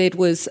that we did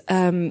was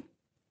I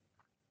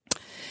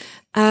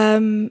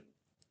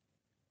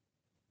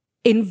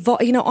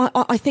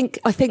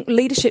think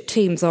leadership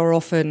teams are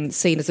often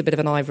seen as a bit of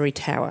an ivory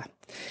tower.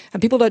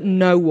 And people don't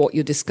know what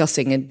you're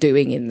discussing and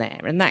doing in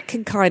there. And that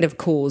can kind of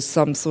cause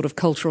some sort of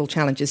cultural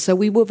challenges. So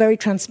we were very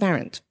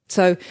transparent.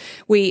 So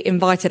we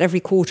invited every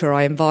quarter,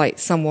 I invite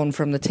someone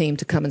from the team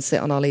to come and sit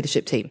on our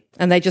leadership team.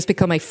 And they just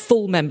become a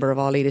full member of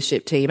our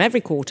leadership team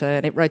every quarter,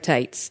 and it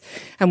rotates.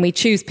 And we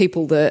choose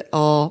people that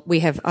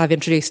I've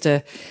introduced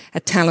a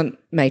talent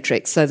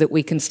matrix so that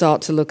we can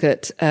start to look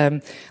at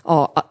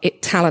our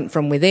talent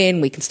from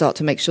within. We can start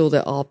to make sure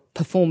that our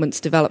performance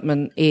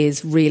development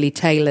is really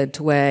tailored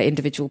to where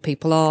individual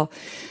people are.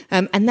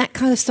 And that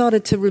kind of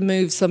started to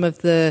remove some of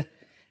the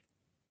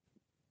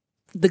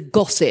the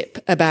gossip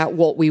about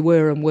what we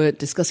were and weren't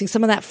discussing,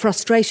 some of that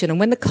frustration. And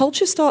when the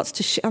culture starts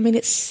to,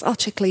 it's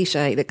such a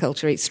cliche that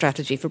culture eats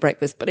strategy for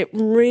breakfast, but it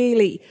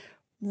really,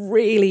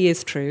 really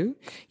is true.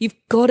 You've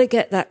got to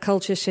get that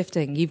culture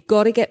shifting. You've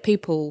got to get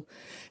people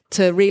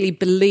to really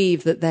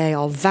believe that they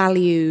are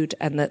valued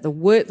and that the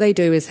work they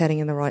do is heading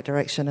in the right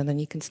direction. And then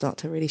you can start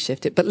to really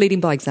shift it. But leading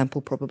by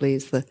example probably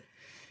is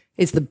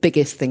the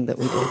biggest thing that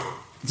we do.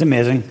 It's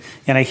amazing.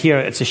 And I hear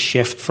it's a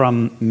shift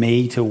from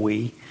me to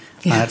we.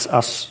 Yeah. And it's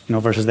us,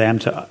 versus them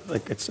to,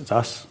 it's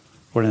us.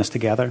 We're in this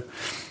together.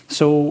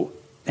 So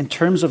in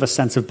terms of a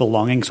sense of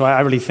belonging, so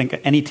I really think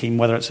any team,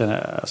 whether it's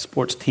a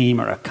sports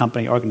team or a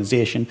company,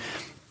 organization,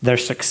 their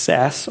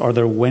success or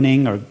their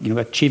winning or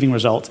achieving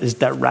results is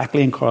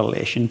directly in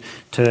correlation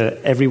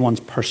to everyone's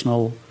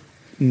personal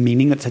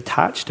meaning that's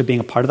attached to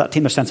being a part of that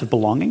team, a sense of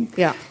belonging.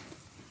 Yeah.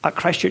 At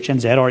Christchurch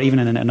NZ, or even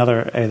in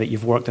another area that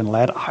you've worked and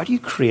led, how do you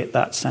create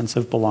that sense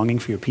of belonging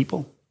for your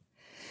people?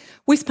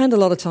 We spend a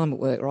lot of time at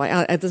work,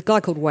 right? There's a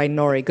guy called Wayne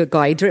Norrie, good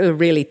guy. He drew a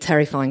really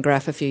terrifying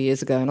graph a few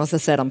years ago. And as I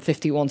said, I'm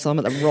 51, so I'm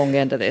at the wrong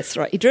end of this,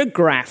 right? He drew a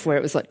graph where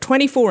it was like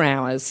 24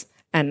 hours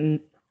and,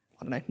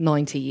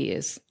 90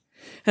 years.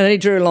 And then he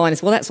drew a line and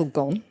said, well, that's all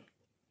gone.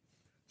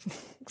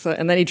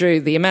 And then he drew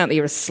the amount that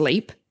you're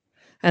asleep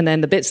and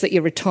then the bits that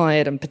you're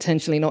retired and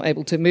potentially not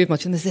able to move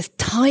much. And there's this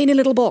tiny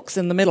little box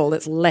in the middle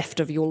that's left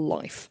of your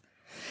life.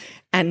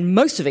 And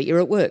most of it, you're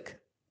at work.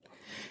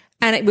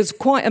 And it was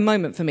quite a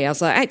moment for me. I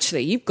was like,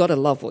 actually, you've got to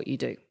love what you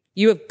do.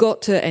 You have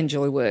got to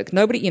enjoy work.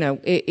 Nobody,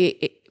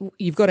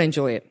 you've got to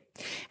enjoy it.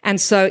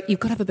 And so you've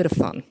got to have a bit of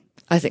fun.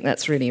 I think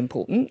that's really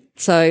important.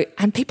 So,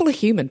 and people are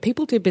human.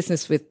 People do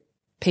business with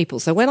people.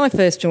 So when I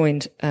first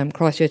joined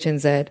Christchurch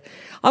NZ,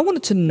 I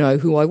wanted to know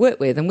who I work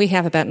with. And we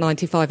have about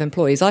 95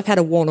 employees. I've had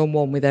a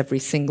one-on-one with every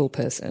single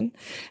person.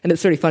 And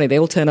it's really funny. They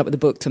all turn up with a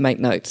book to make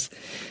notes.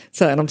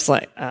 So, and I'm just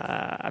like,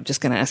 I'm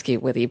just going to ask you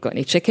whether you've got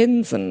any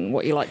chickens and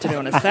what you like to do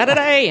on a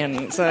Saturday.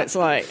 And so it's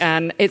like,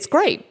 and it's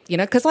great,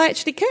 because I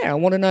actually care. I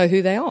want to know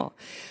who they are.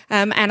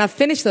 And I've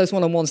finished those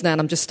one-on-ones now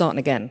and I'm just starting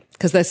again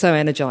because they're so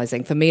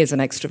energizing. For me as an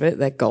extrovert,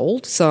 they're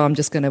gold. So we're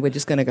just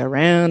going to go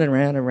round and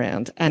round and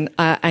round.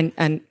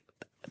 And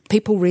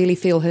people really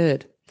feel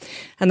heard.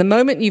 And the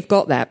moment you've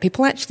got that,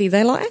 people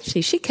they're like,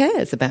 actually, she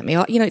cares about me.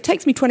 It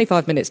takes me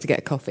 25 minutes to get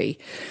a coffee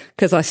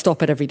because I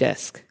stop at every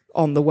desk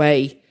on the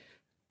way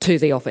to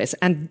the office.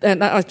 And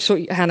I'm sure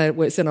Hannah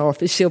works in our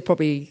office.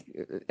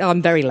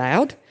 I'm very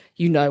loud.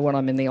 When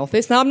I'm in the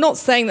office. Now, I'm not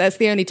saying that's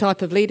the only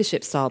type of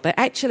leadership style, but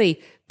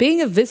actually being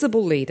a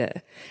visible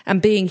leader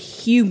and being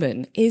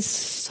human is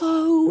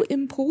so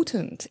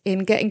important in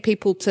getting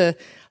people to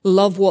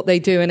love what they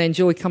do and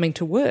enjoy coming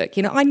to work.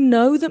 I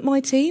know that my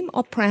team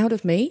are proud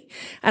of me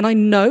and I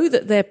know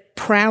that they're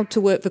proud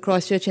to work for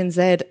Christchurch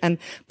NZ. And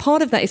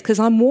part of that is because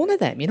I'm one of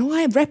them.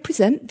 I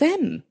represent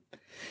them.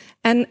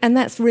 And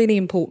that's really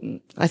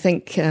important. I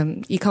think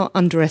you can't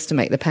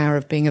underestimate the power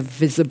of being a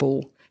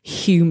visible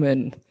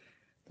human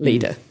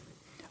leader.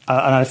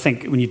 And I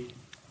think when you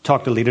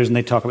talk to leaders and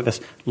they talk about this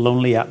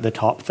lonely at the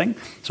top thing,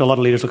 so a lot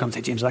of leaders will come and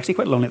say, James, it's actually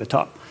quite lonely at the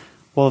top.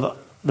 Well,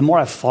 the more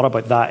I've thought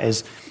about that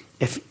is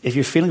if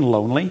you're feeling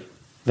lonely,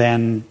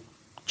 then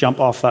jump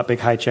off that big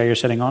high chair you're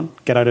sitting on,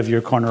 get out of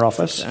your corner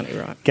office, exactly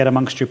right. Get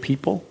amongst your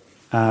people,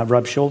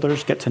 rub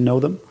shoulders, get to know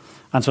them.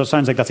 And so it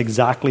sounds like that's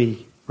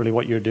exactly really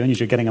what you're doing is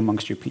you're getting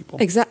amongst your people.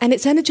 Exactly. And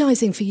it's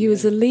energizing for you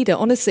as a leader.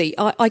 Honestly,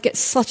 I get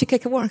such a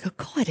kick at work. I go,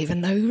 God, I didn't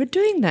even know we were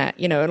doing that.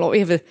 We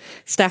have a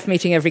staff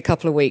meeting every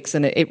couple of weeks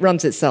and it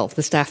runs itself.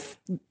 The staff,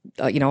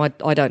 I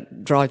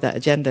don't drive that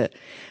agenda.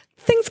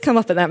 Things come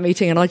up at that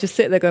meeting and I just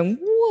sit there going,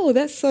 whoa,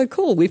 that's so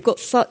cool. We've got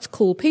such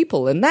cool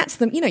people. And that's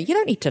them, you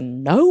don't need to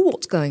know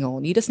what's going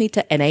on. You just need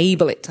to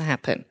enable it to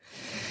happen.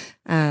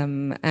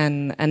 And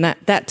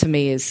that to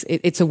me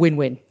it's a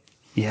win-win.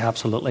 Yeah,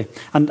 absolutely.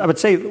 And I would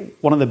say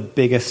one of the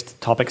biggest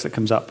topics that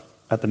comes up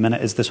at the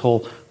minute is this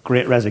whole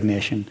great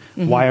resignation.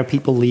 Mm-hmm. Why are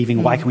people leaving?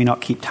 Mm-hmm. Why can we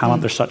not keep talent?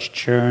 Mm-hmm. There's such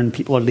churn.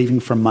 People are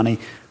leaving for money.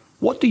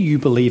 What do you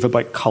believe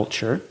about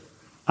culture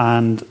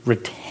and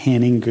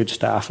retaining good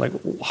staff? Like,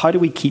 how do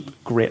we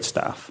keep great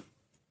staff?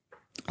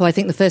 Well, I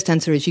think the first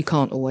answer is you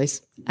can't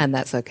always, and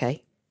that's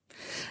okay.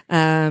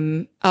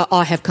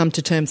 I have come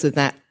to terms with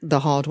that the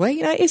hard way.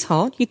 It is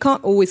hard. You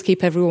can't always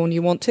keep everyone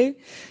you want to.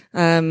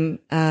 And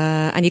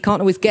you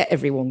can't always get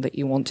everyone that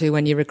you want to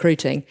when you're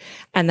recruiting,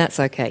 and that's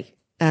okay.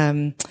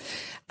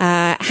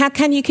 How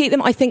can you keep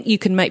them? I think you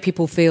can make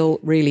people feel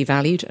really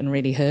valued and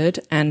really heard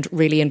and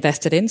really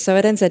invested in. So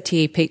at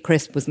NZTE, Pete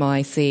Crisp was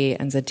my CE at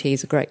NZTE.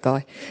 He's a great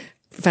guy,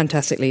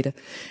 fantastic leader.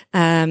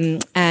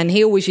 And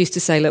he always used to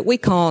say, look, we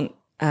can't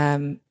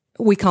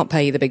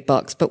pay you the big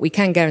bucks, but we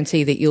can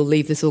guarantee that you'll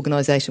leave this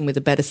organisation with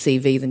a better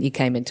CV than you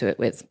came into it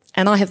with.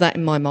 And I have that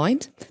in my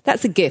mind.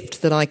 That's a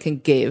gift that I can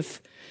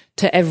give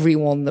to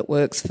everyone that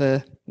works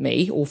for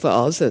me or for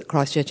us at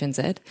Christchurch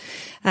NZ.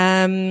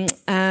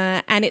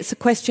 And it's a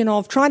question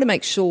of trying to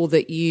make sure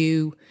that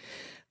you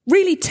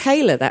really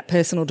tailor that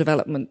personal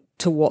development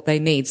to what they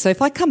need. So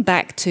if I come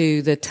back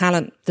to the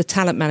talent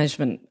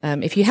management,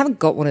 if you haven't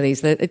got one of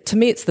these, to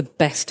me, it's the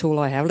best tool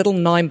I have. A little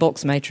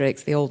 9-box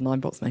matrix, the old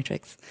 9-box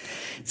matrix.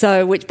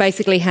 So, which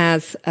basically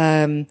has,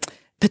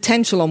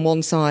 potential on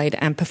one side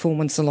and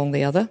performance along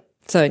the other.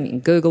 So you can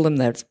Google them.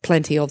 There's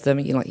plenty of them.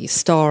 You like your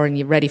star and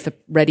you're ready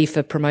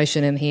for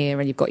promotion in here,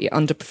 and you've got your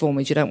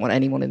underperformers. You don't want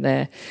anyone in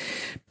there.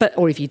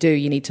 Or if you do,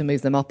 you need to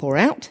move them up or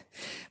out.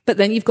 But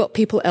then you've got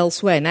people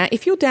elsewhere. Now,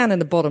 if you're down in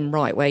the bottom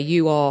right where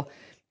you are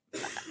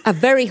a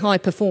very high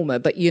performer,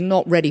 but you're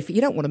not ready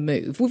you don't want to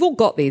move. We've all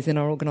got these in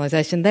our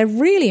organization. They're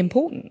really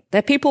important.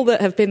 They're people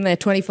that have been there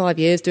 25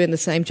 years doing the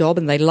same job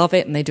and they love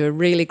it and they do a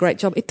really great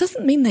job. It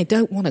doesn't mean they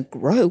don't want to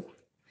grow.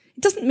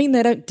 It doesn't mean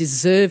they don't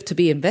deserve to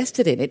be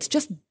invested in. It's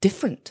just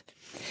different.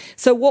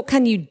 So what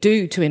can you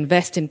do to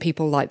invest in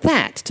people like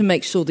that to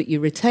make sure that you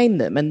retain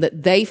them and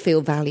that they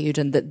feel valued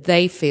and that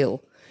they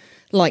feel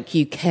like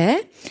you care?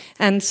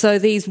 And so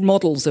these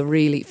models are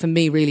really, for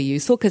me, really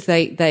useful because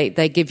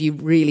they give you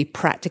really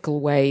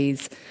practical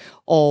ways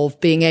of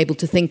being able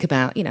to think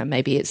about,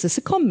 maybe it's a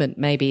secondment,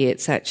 maybe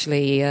it's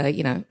actually,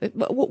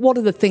 what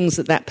are the things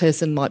that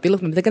person might be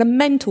looking for? They're going to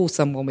mentor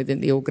someone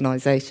within the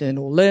organization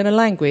or learn a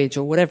language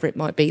or whatever it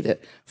might be that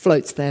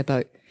floats their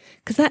boat.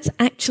 Because that's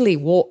actually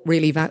what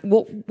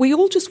we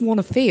all just want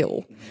to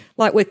feel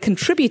like we're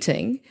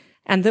contributing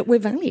and that we're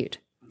valued.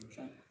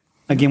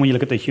 Again, when you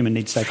look at the human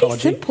needs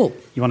psychology, simple.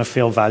 You want to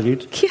feel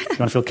valued. Yeah. You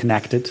want to feel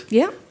connected.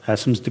 Yeah.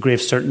 Some degree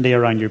of certainty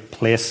around your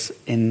place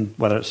in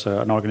whether it's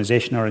an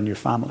organisation or in your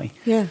family.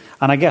 Yeah.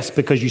 And I guess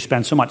because you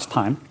spend so much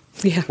time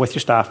with your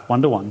staff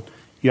one-to-one,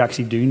 you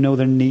actually do know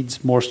their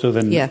needs more so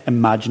than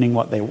imagining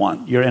what they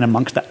want. You're in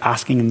amongst it,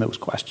 asking them those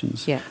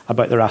questions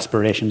about their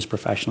aspirations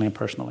professionally and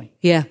personally.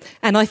 Yeah.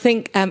 And I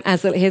think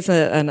here's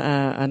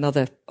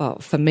another,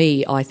 for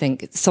me, I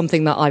think it's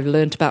something that I've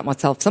learned about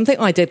myself, something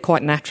I did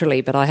quite naturally,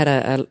 but I had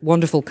a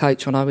wonderful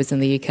coach when I was in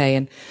the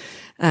UK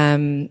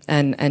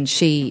and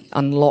she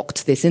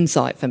unlocked this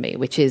insight for me,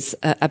 which is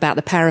about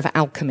the power of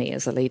alchemy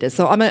as a leader.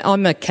 So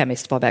I'm a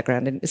chemist by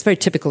background, and it's very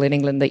typical in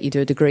England that you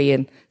do a degree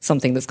in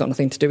something that's got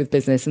nothing to do with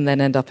business and then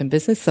end up in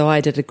business. So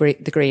I did a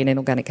degree in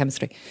inorganic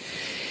chemistry.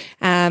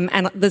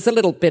 And there's a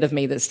little bit of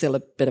me that's still a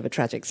bit of a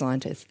tragic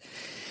scientist.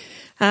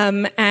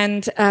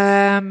 And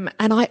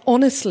I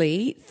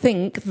honestly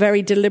think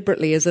very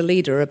deliberately as a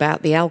leader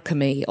about the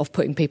alchemy of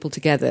putting people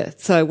together.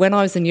 So when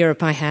I was in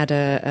Europe, I had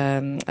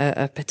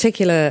a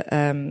particular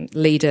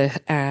leader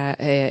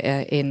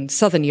in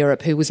Southern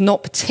Europe who was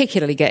not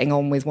particularly getting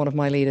on with one of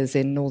my leaders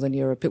in Northern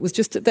Europe. It was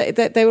just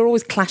they were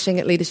always clashing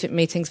at leadership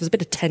meetings. There was a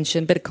bit of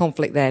tension, a bit of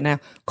conflict there. Now,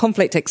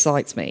 conflict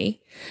excites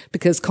me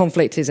because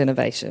conflict is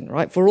innovation,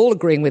 right? If we're all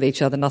agreeing with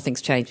each other,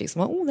 nothing's changing.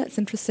 So I'm like, oh, that's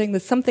interesting.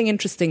 There's something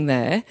interesting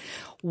there.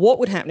 What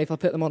would happen if I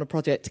put them on a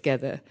project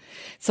together?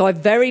 So I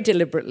very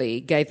deliberately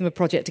gave them a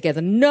project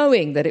together,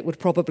 knowing that it would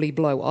probably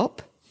blow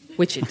up,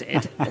 which it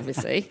did,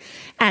 obviously,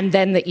 and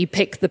then that you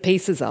pick the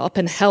pieces up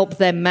and help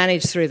them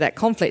manage through that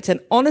conflict. And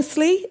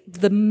honestly,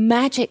 the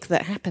magic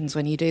that happens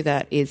when you do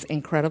that is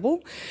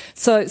incredible.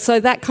 So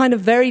that kind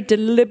of very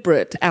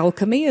deliberate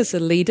alchemy as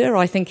a leader,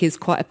 I think, is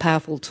quite a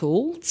powerful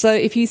tool. So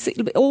if you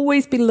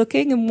always be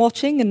looking and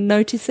watching and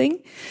noticing,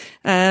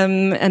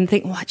 and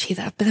think, oh, gee,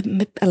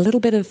 a little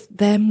bit of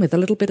them with a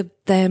little bit of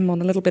them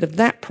on a little bit of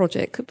that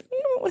project,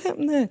 what would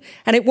happen there?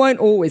 And it won't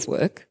always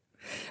work,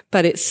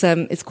 but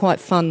it's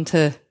quite fun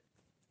to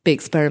be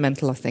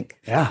experimental, I think.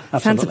 Yeah, absolutely.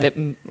 Sounds a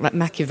bit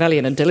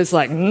Machiavellian until it's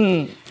like,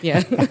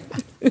 yeah.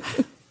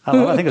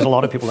 I think there's a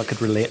lot of people that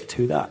could relate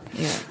to that.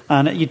 Yeah.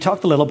 And you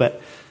talked a little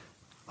bit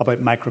about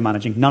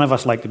micromanaging. None of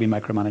us like to be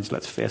micromanaged,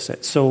 let's face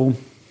it. So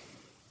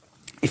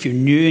if you're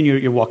new and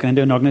you're walking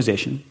into an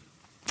organisation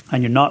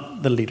and you're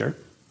not the leader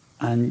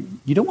and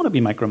you don't want to be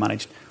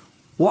micromanaged,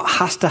 what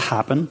has to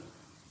happen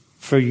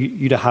for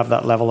you to have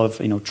that level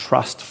of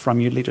trust from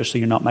your leaders so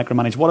you're not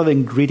micromanaged? What are the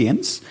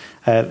ingredients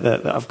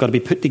that have got to be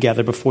put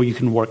together before you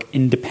can work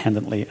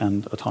independently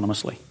and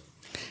autonomously?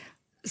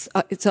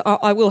 So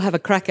I will have a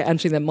crack at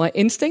answering them. My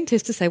instinct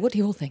is to say, what do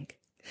you all think?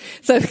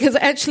 So, because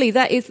actually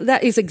that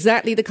is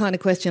exactly the kind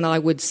of question I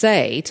would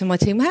say to my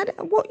team.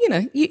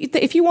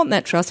 If you want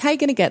that trust, how are you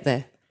going to get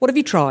there? What have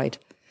you tried?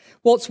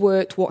 What's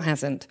worked? What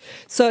hasn't?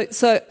 So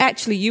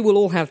actually you will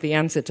all have the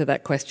answer to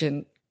that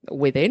question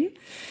within.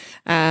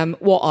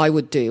 What I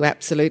would do,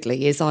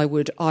 absolutely, is I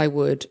would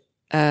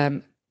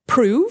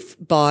prove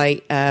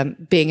by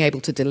being able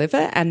to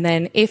deliver, and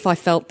then if I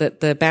felt that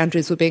the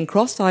boundaries were being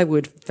crossed, I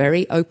would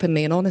very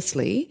openly and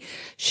honestly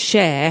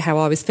share how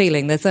I was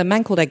feeling. There's a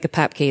man called Edgar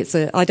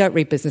Papke. I don't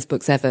read business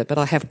books ever, but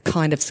I have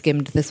kind of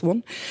skimmed this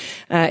one.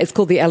 It's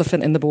called The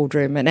Elephant in the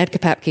Boardroom, and Edgar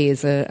Papke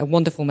is a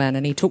wonderful man,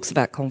 and he talks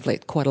about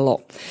conflict quite a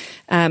lot.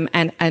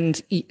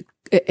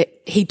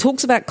 He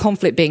talks about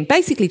conflict being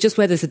basically just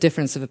where there's a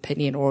difference of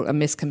opinion or a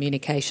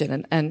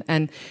miscommunication.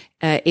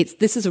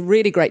 This is a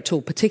really great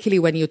tool, particularly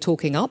when you're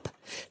talking up.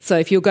 So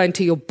if you're going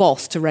to your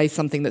boss to raise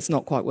something that's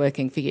not quite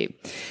working for you.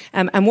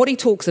 And what he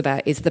talks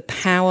about is the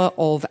power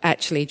of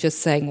actually just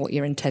saying what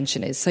your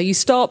intention is. So you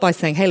start by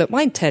saying, hey, look,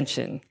 my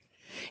intention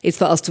is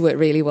for us to work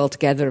really well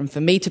together and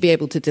for me to be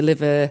able to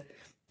deliver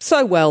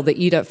so well that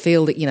you don't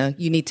feel that,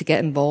 you need to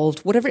get involved,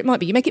 whatever it might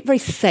be. You make it very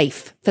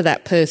safe for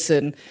that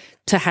person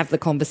to have the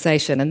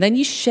conversation, and then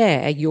you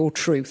share your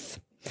truth.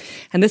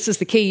 And this is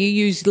the key.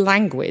 You use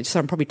language. So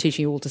I'm probably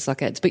teaching you all to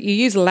suck eggs, but you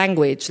use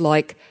language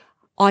like,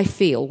 I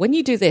feel. When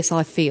you do this,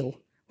 I feel.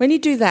 When you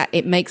do that,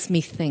 it makes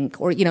me think.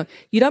 Or, you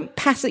don't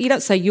pass it. You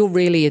don't say you're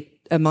really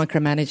a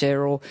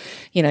micromanager, or,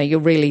 you're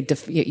really,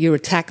 you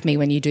attack me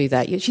when you do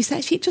that. She says,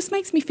 actually, it just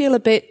makes me feel a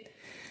bit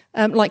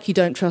like you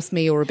don't trust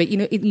me, or a bit,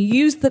 you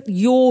use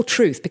your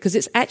truth, because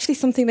it's actually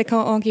something they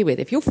can't argue with.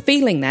 If you're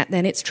feeling that,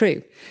 then it's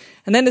true.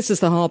 And then this is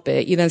the hard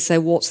bit. You then say,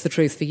 what's the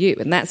truth for you?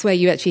 And that's where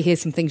you actually hear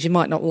some things you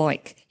might not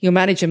like. Your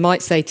manager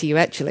might say to you,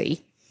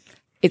 actually,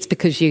 it's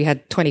because you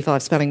had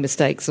 25 spelling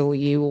mistakes, or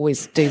you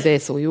always do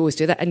this, or you always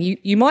do that. And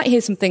you might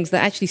hear some things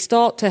that actually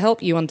start to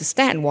help you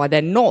understand why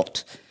they're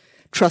not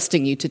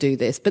trusting you to do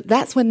this. But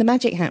that's when the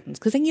magic happens,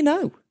 because then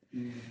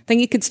then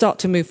you can start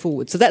to move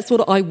forward. So that's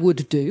what I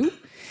would do.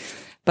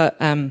 But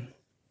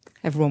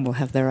everyone will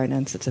have their own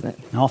answer to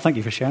that. No, thank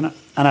you for sharing it.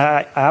 And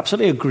I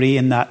absolutely agree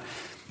in that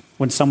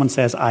when someone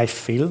says, I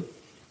feel,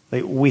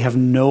 we have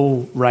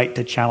no right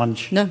to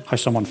challenge how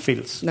someone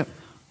feels. No.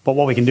 But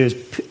what we can do is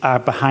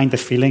behind the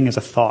feeling is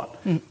a thought,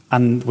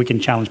 and we can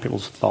challenge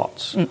people's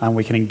thoughts, and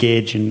we can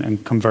engage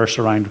and converse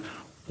around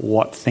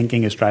what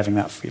thinking is driving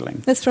that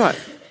feeling. That's right.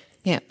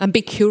 Yeah, and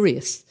be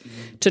curious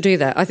to do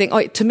that. I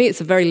think, to me,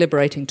 it's a very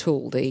liberating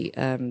tool, the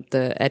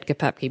Edgar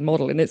Papke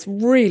model, and it's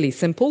really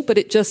simple, but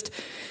it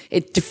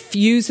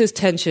diffuses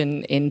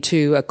tension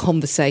into a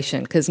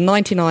conversation, because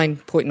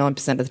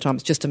 99.9% of the time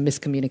it's just a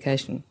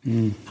miscommunication.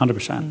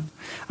 100%.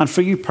 And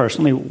for you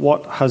personally,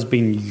 what has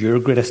been your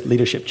greatest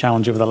leadership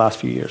challenge over the last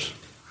few years?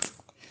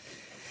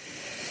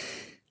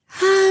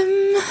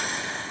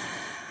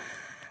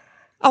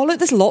 Oh, look,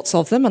 there's lots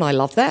of them, and I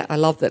love that. I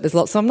love that there's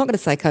lots. So I'm not going to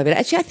say COVID.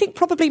 Actually, I think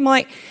probably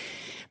my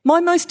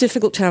most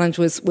difficult challenge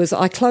was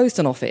I closed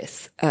an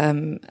office,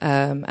 and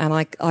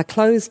I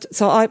closed.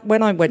 So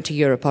when I went to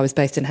Europe, I was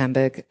based in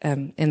Hamburg,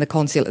 in the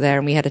consulate there,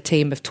 and we had a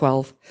team of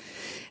 12,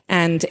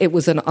 and it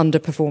was an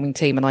underperforming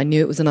team, and I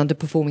knew it was an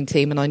underperforming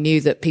team, and I knew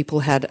that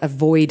people had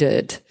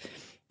avoided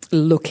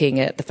looking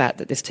at the fact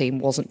that this team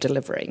wasn't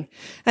delivering.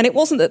 And it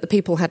wasn't that the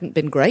people hadn't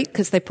been great,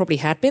 because they probably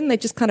had been. They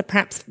just kind of,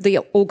 perhaps the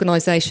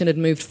organisation had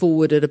moved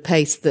forward at a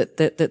pace that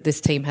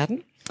this team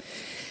hadn't.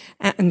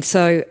 And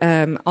so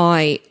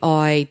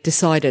I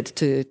decided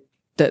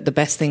that the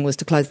best thing was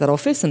to close that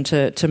office and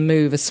to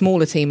move a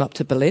smaller team up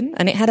to Berlin.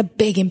 And it had a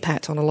big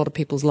impact on a lot of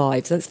people's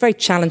lives. It's very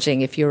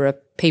challenging if you're a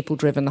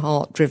people-driven,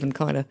 heart-driven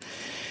kind of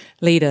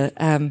leader.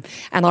 And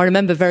I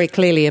remember very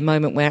clearly a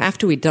moment where,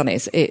 after we'd done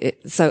it,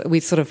 so we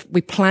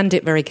planned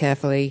it very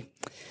carefully.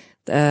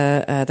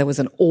 There was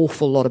an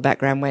awful lot of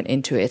background went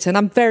into it, and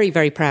I'm very,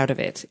 very proud of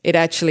it. It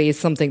actually is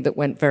something that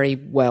went very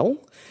well.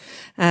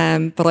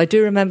 But I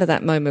do remember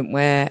that moment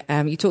where,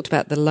 you talked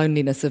about the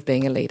loneliness of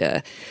being a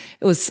leader.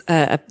 It was,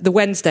 the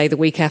Wednesday, the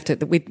week after,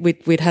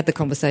 we'd had the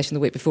conversation the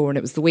week before, and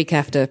it was the week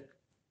after.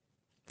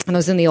 And I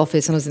was in the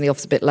office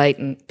a bit late,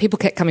 and people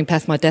kept coming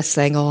past my desk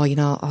saying,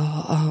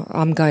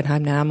 I'm going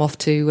home now. I'm off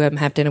to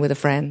have dinner with a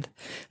friend.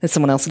 And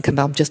someone else had come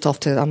back.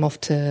 I'm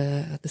off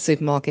to the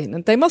supermarket.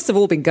 And they must have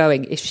all been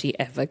going, is she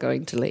ever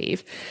going to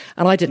leave?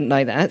 And I didn't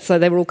know that. So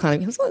they were all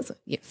kind of,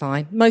 yeah,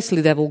 fine.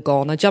 Mostly they've all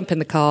gone. I jump in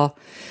the car.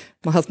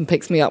 My husband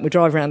picks me up. We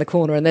drive around the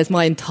corner, and there's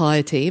my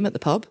entire team at the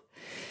pub.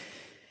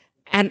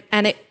 And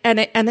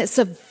it's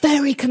a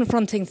very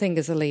confronting thing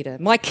as a leader.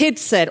 My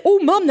kids said, "Oh,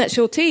 Mum, that's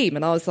your team."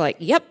 And I was like,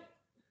 Yep.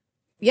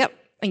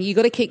 And you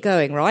got to keep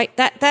going, right?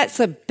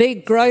 That's a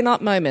big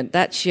grown-up moment.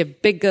 That's your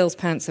big girl's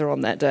pants are on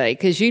that day,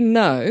 because you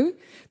know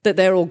that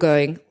they're all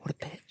going, what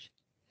a bitch.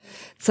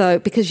 So,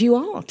 because you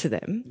are to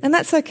them, and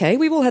that's okay.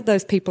 We've all had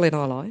those people in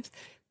our lives.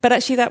 But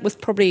actually that was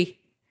probably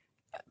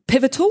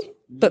pivotal,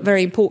 but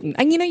very important.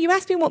 And you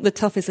asked me what the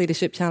toughest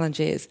leadership challenge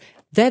is.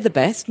 They're the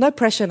best. No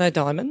pressure, no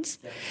diamonds.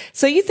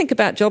 So you think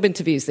about job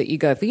interviews that you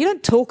go for. You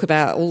don't talk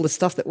about all the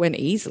stuff that went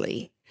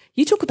easily.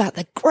 You talk about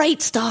the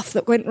great stuff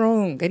that went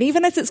wrong. And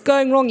even as it's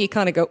going wrong, you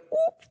kind of go,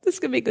 oh, this is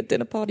going to be a good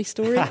dinner party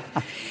story.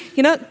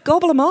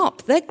 Gobble them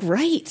up. They're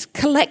great.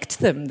 Collect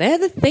them. They're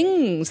the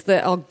things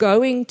that are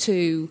going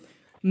to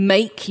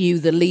make you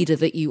the leader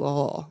that you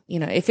are.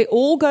 If it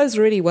all goes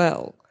really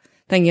well,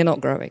 then you're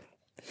not growing.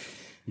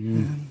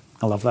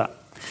 I love that.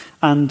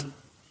 And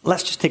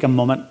let's just take a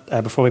moment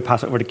before we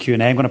pass it over to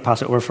Q&A. I'm going to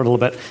pass it over for a little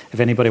bit. If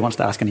anybody wants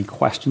to ask any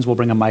questions, we'll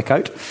bring a mic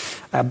out.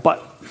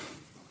 But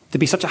to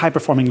be such a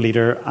high-performing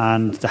leader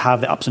and to have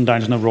the ups and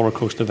downs and the roller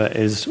coaster that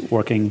is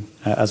working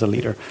as a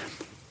leader,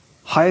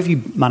 how have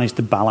you managed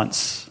to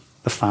balance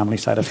the family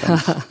side of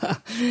things?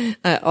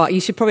 You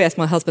should probably ask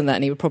my husband that,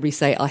 and he would probably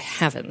say, I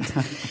haven't.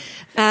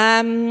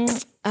 I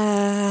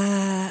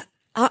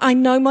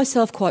know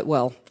myself quite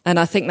well, and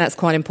I think that's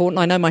quite important.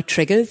 I know my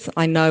triggers.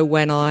 I know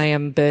when I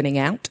am burning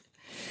out,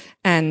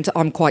 and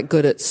I'm quite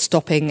good at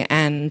stopping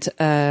and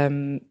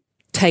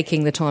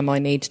taking the time I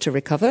need to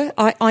recover.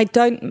 I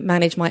don't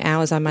manage my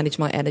hours, I manage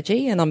my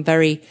energy, and I'm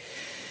very,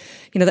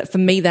 that for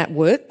me that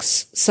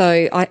works.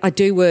 So I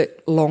do work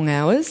long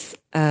hours,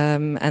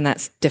 and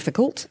that's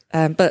difficult.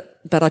 But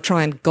I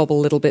try and gobble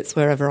little bits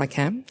wherever I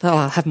can.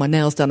 I'll have my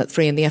nails done at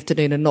 3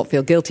 p.m. and not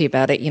feel guilty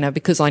about it,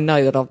 because I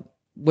know that I've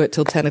worked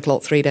till 10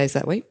 o'clock 3 days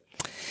that week.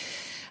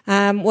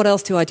 What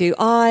else do I do?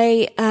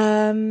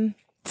 I'm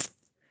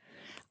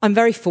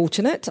very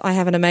fortunate. I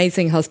have an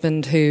amazing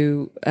husband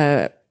who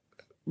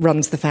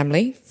runs the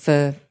family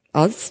for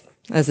us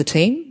as a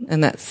team,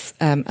 and that's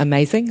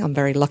amazing. I'm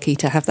very lucky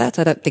to have that.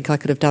 I don't think I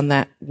could have done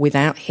that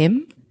without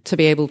him to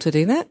be able to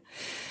do that.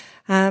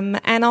 And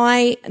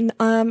I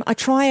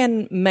try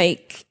and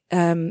make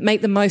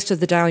the most of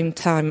the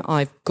downtime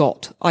I've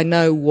got. I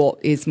know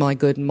what is my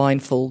good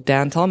mindful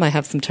downtime. I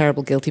have some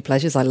terrible guilty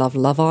pleasures. I love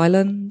Love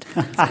Island.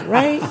 It's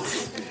great.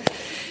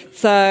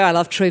 So I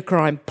love true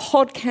crime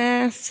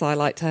podcasts. I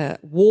like to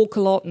walk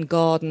a lot and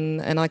garden,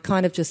 and I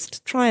kind of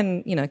just try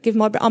and, give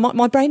my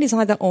brain is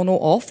either on or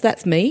off.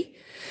 That's me.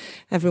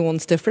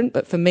 Everyone's different,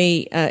 but for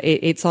me,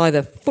 it's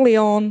either fully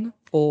on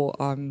or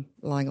I'm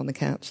lying on the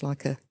couch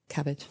like a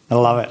cabbage. I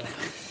love it.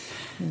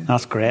 Yeah.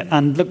 That's great.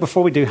 And look,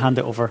 before we do hand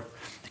it over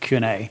to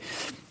Q&A,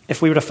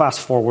 if we were to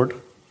fast forward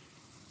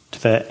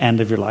to the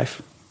end of your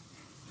life,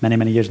 many,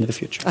 many years into the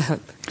future. I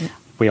hope. Yeah.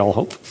 We all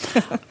hope.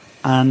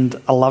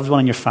 And a loved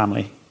one in your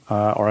family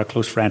or a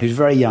close friend who's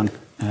very young,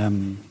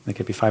 they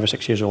could be 5 or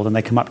 6 years old, and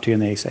they come up to you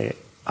and they say,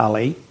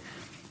 Ali,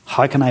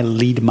 how can I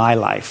lead my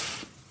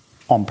life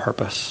on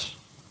purpose?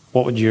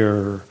 What would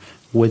your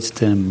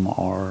wisdom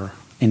or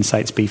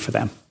insights be for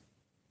them?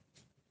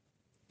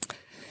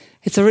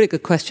 It's a really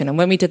good question. And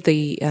when we did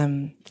the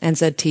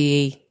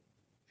NZTE,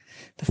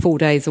 the 4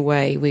 days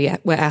away, we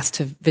were asked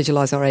to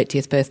visualize our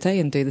 80th birthday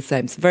and do the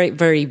same. It's a very,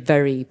 very,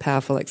 very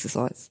powerful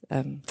exercise.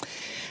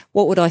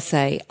 What would I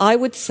say? I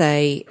would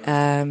say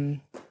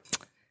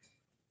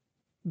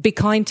be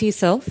kind to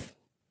yourself.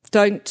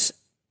 Don't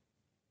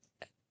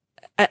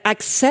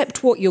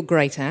accept what you're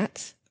great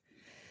at,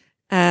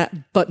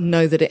 but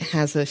know that it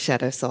has a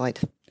shadow side.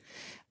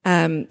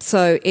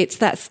 So it's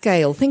that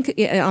scale.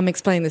 I'm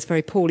explaining this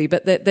very poorly,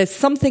 but there's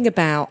something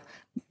about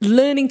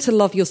learning to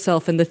love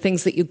yourself and the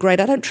things that you're great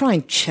at. I don't try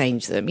and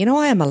change them.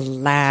 I am a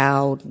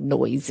loud,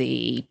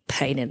 noisy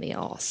pain in the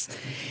arse.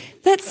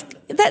 That's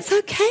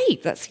okay.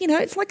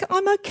 It's like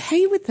I'm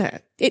okay with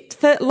that.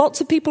 For lots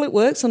of people it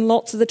works, and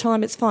lots of the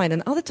time it's fine,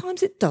 and other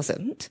times it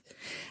doesn't.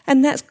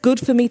 And that's good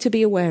for me to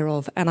be aware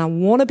of, and I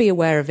want to be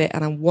aware of it,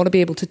 and I want to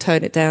be able to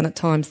tone it down at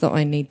times that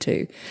I need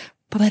to.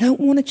 But I don't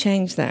want to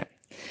change that.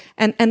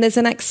 And there's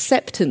an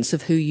acceptance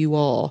of who you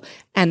are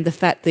and the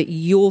fact that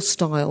your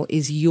style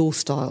is your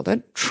style.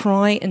 Don't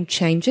try and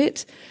change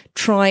it.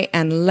 Try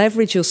and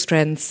leverage your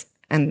strengths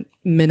and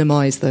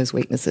minimize those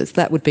weaknesses.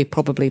 That would be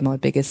probably my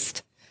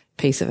biggest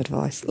piece of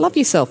advice. Love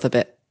yourself a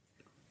bit.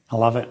 I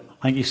love it.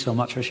 Thank you so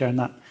much for sharing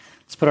that.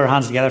 Let's put our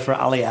hands together for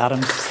Ali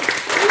Adams.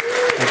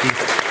 Thank you.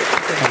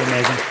 That's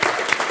amazing.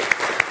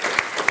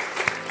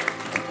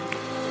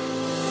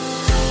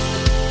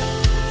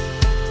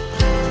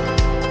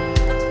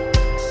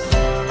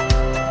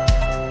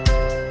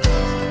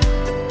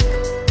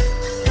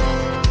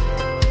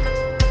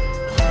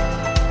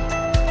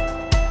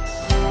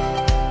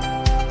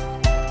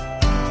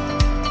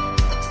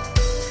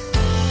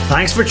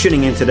 Thanks for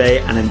tuning in today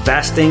and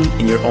investing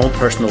in your own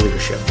personal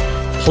leadership.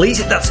 Please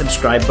hit that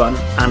subscribe button,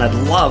 and I'd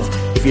love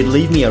if you'd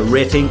leave me a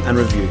rating and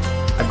review.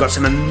 I've got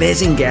some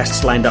amazing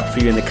guests lined up for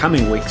you in the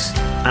coming weeks.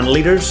 And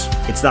leaders,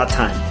 it's that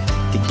time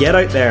to get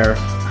out there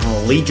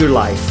and lead your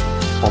life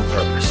on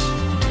purpose.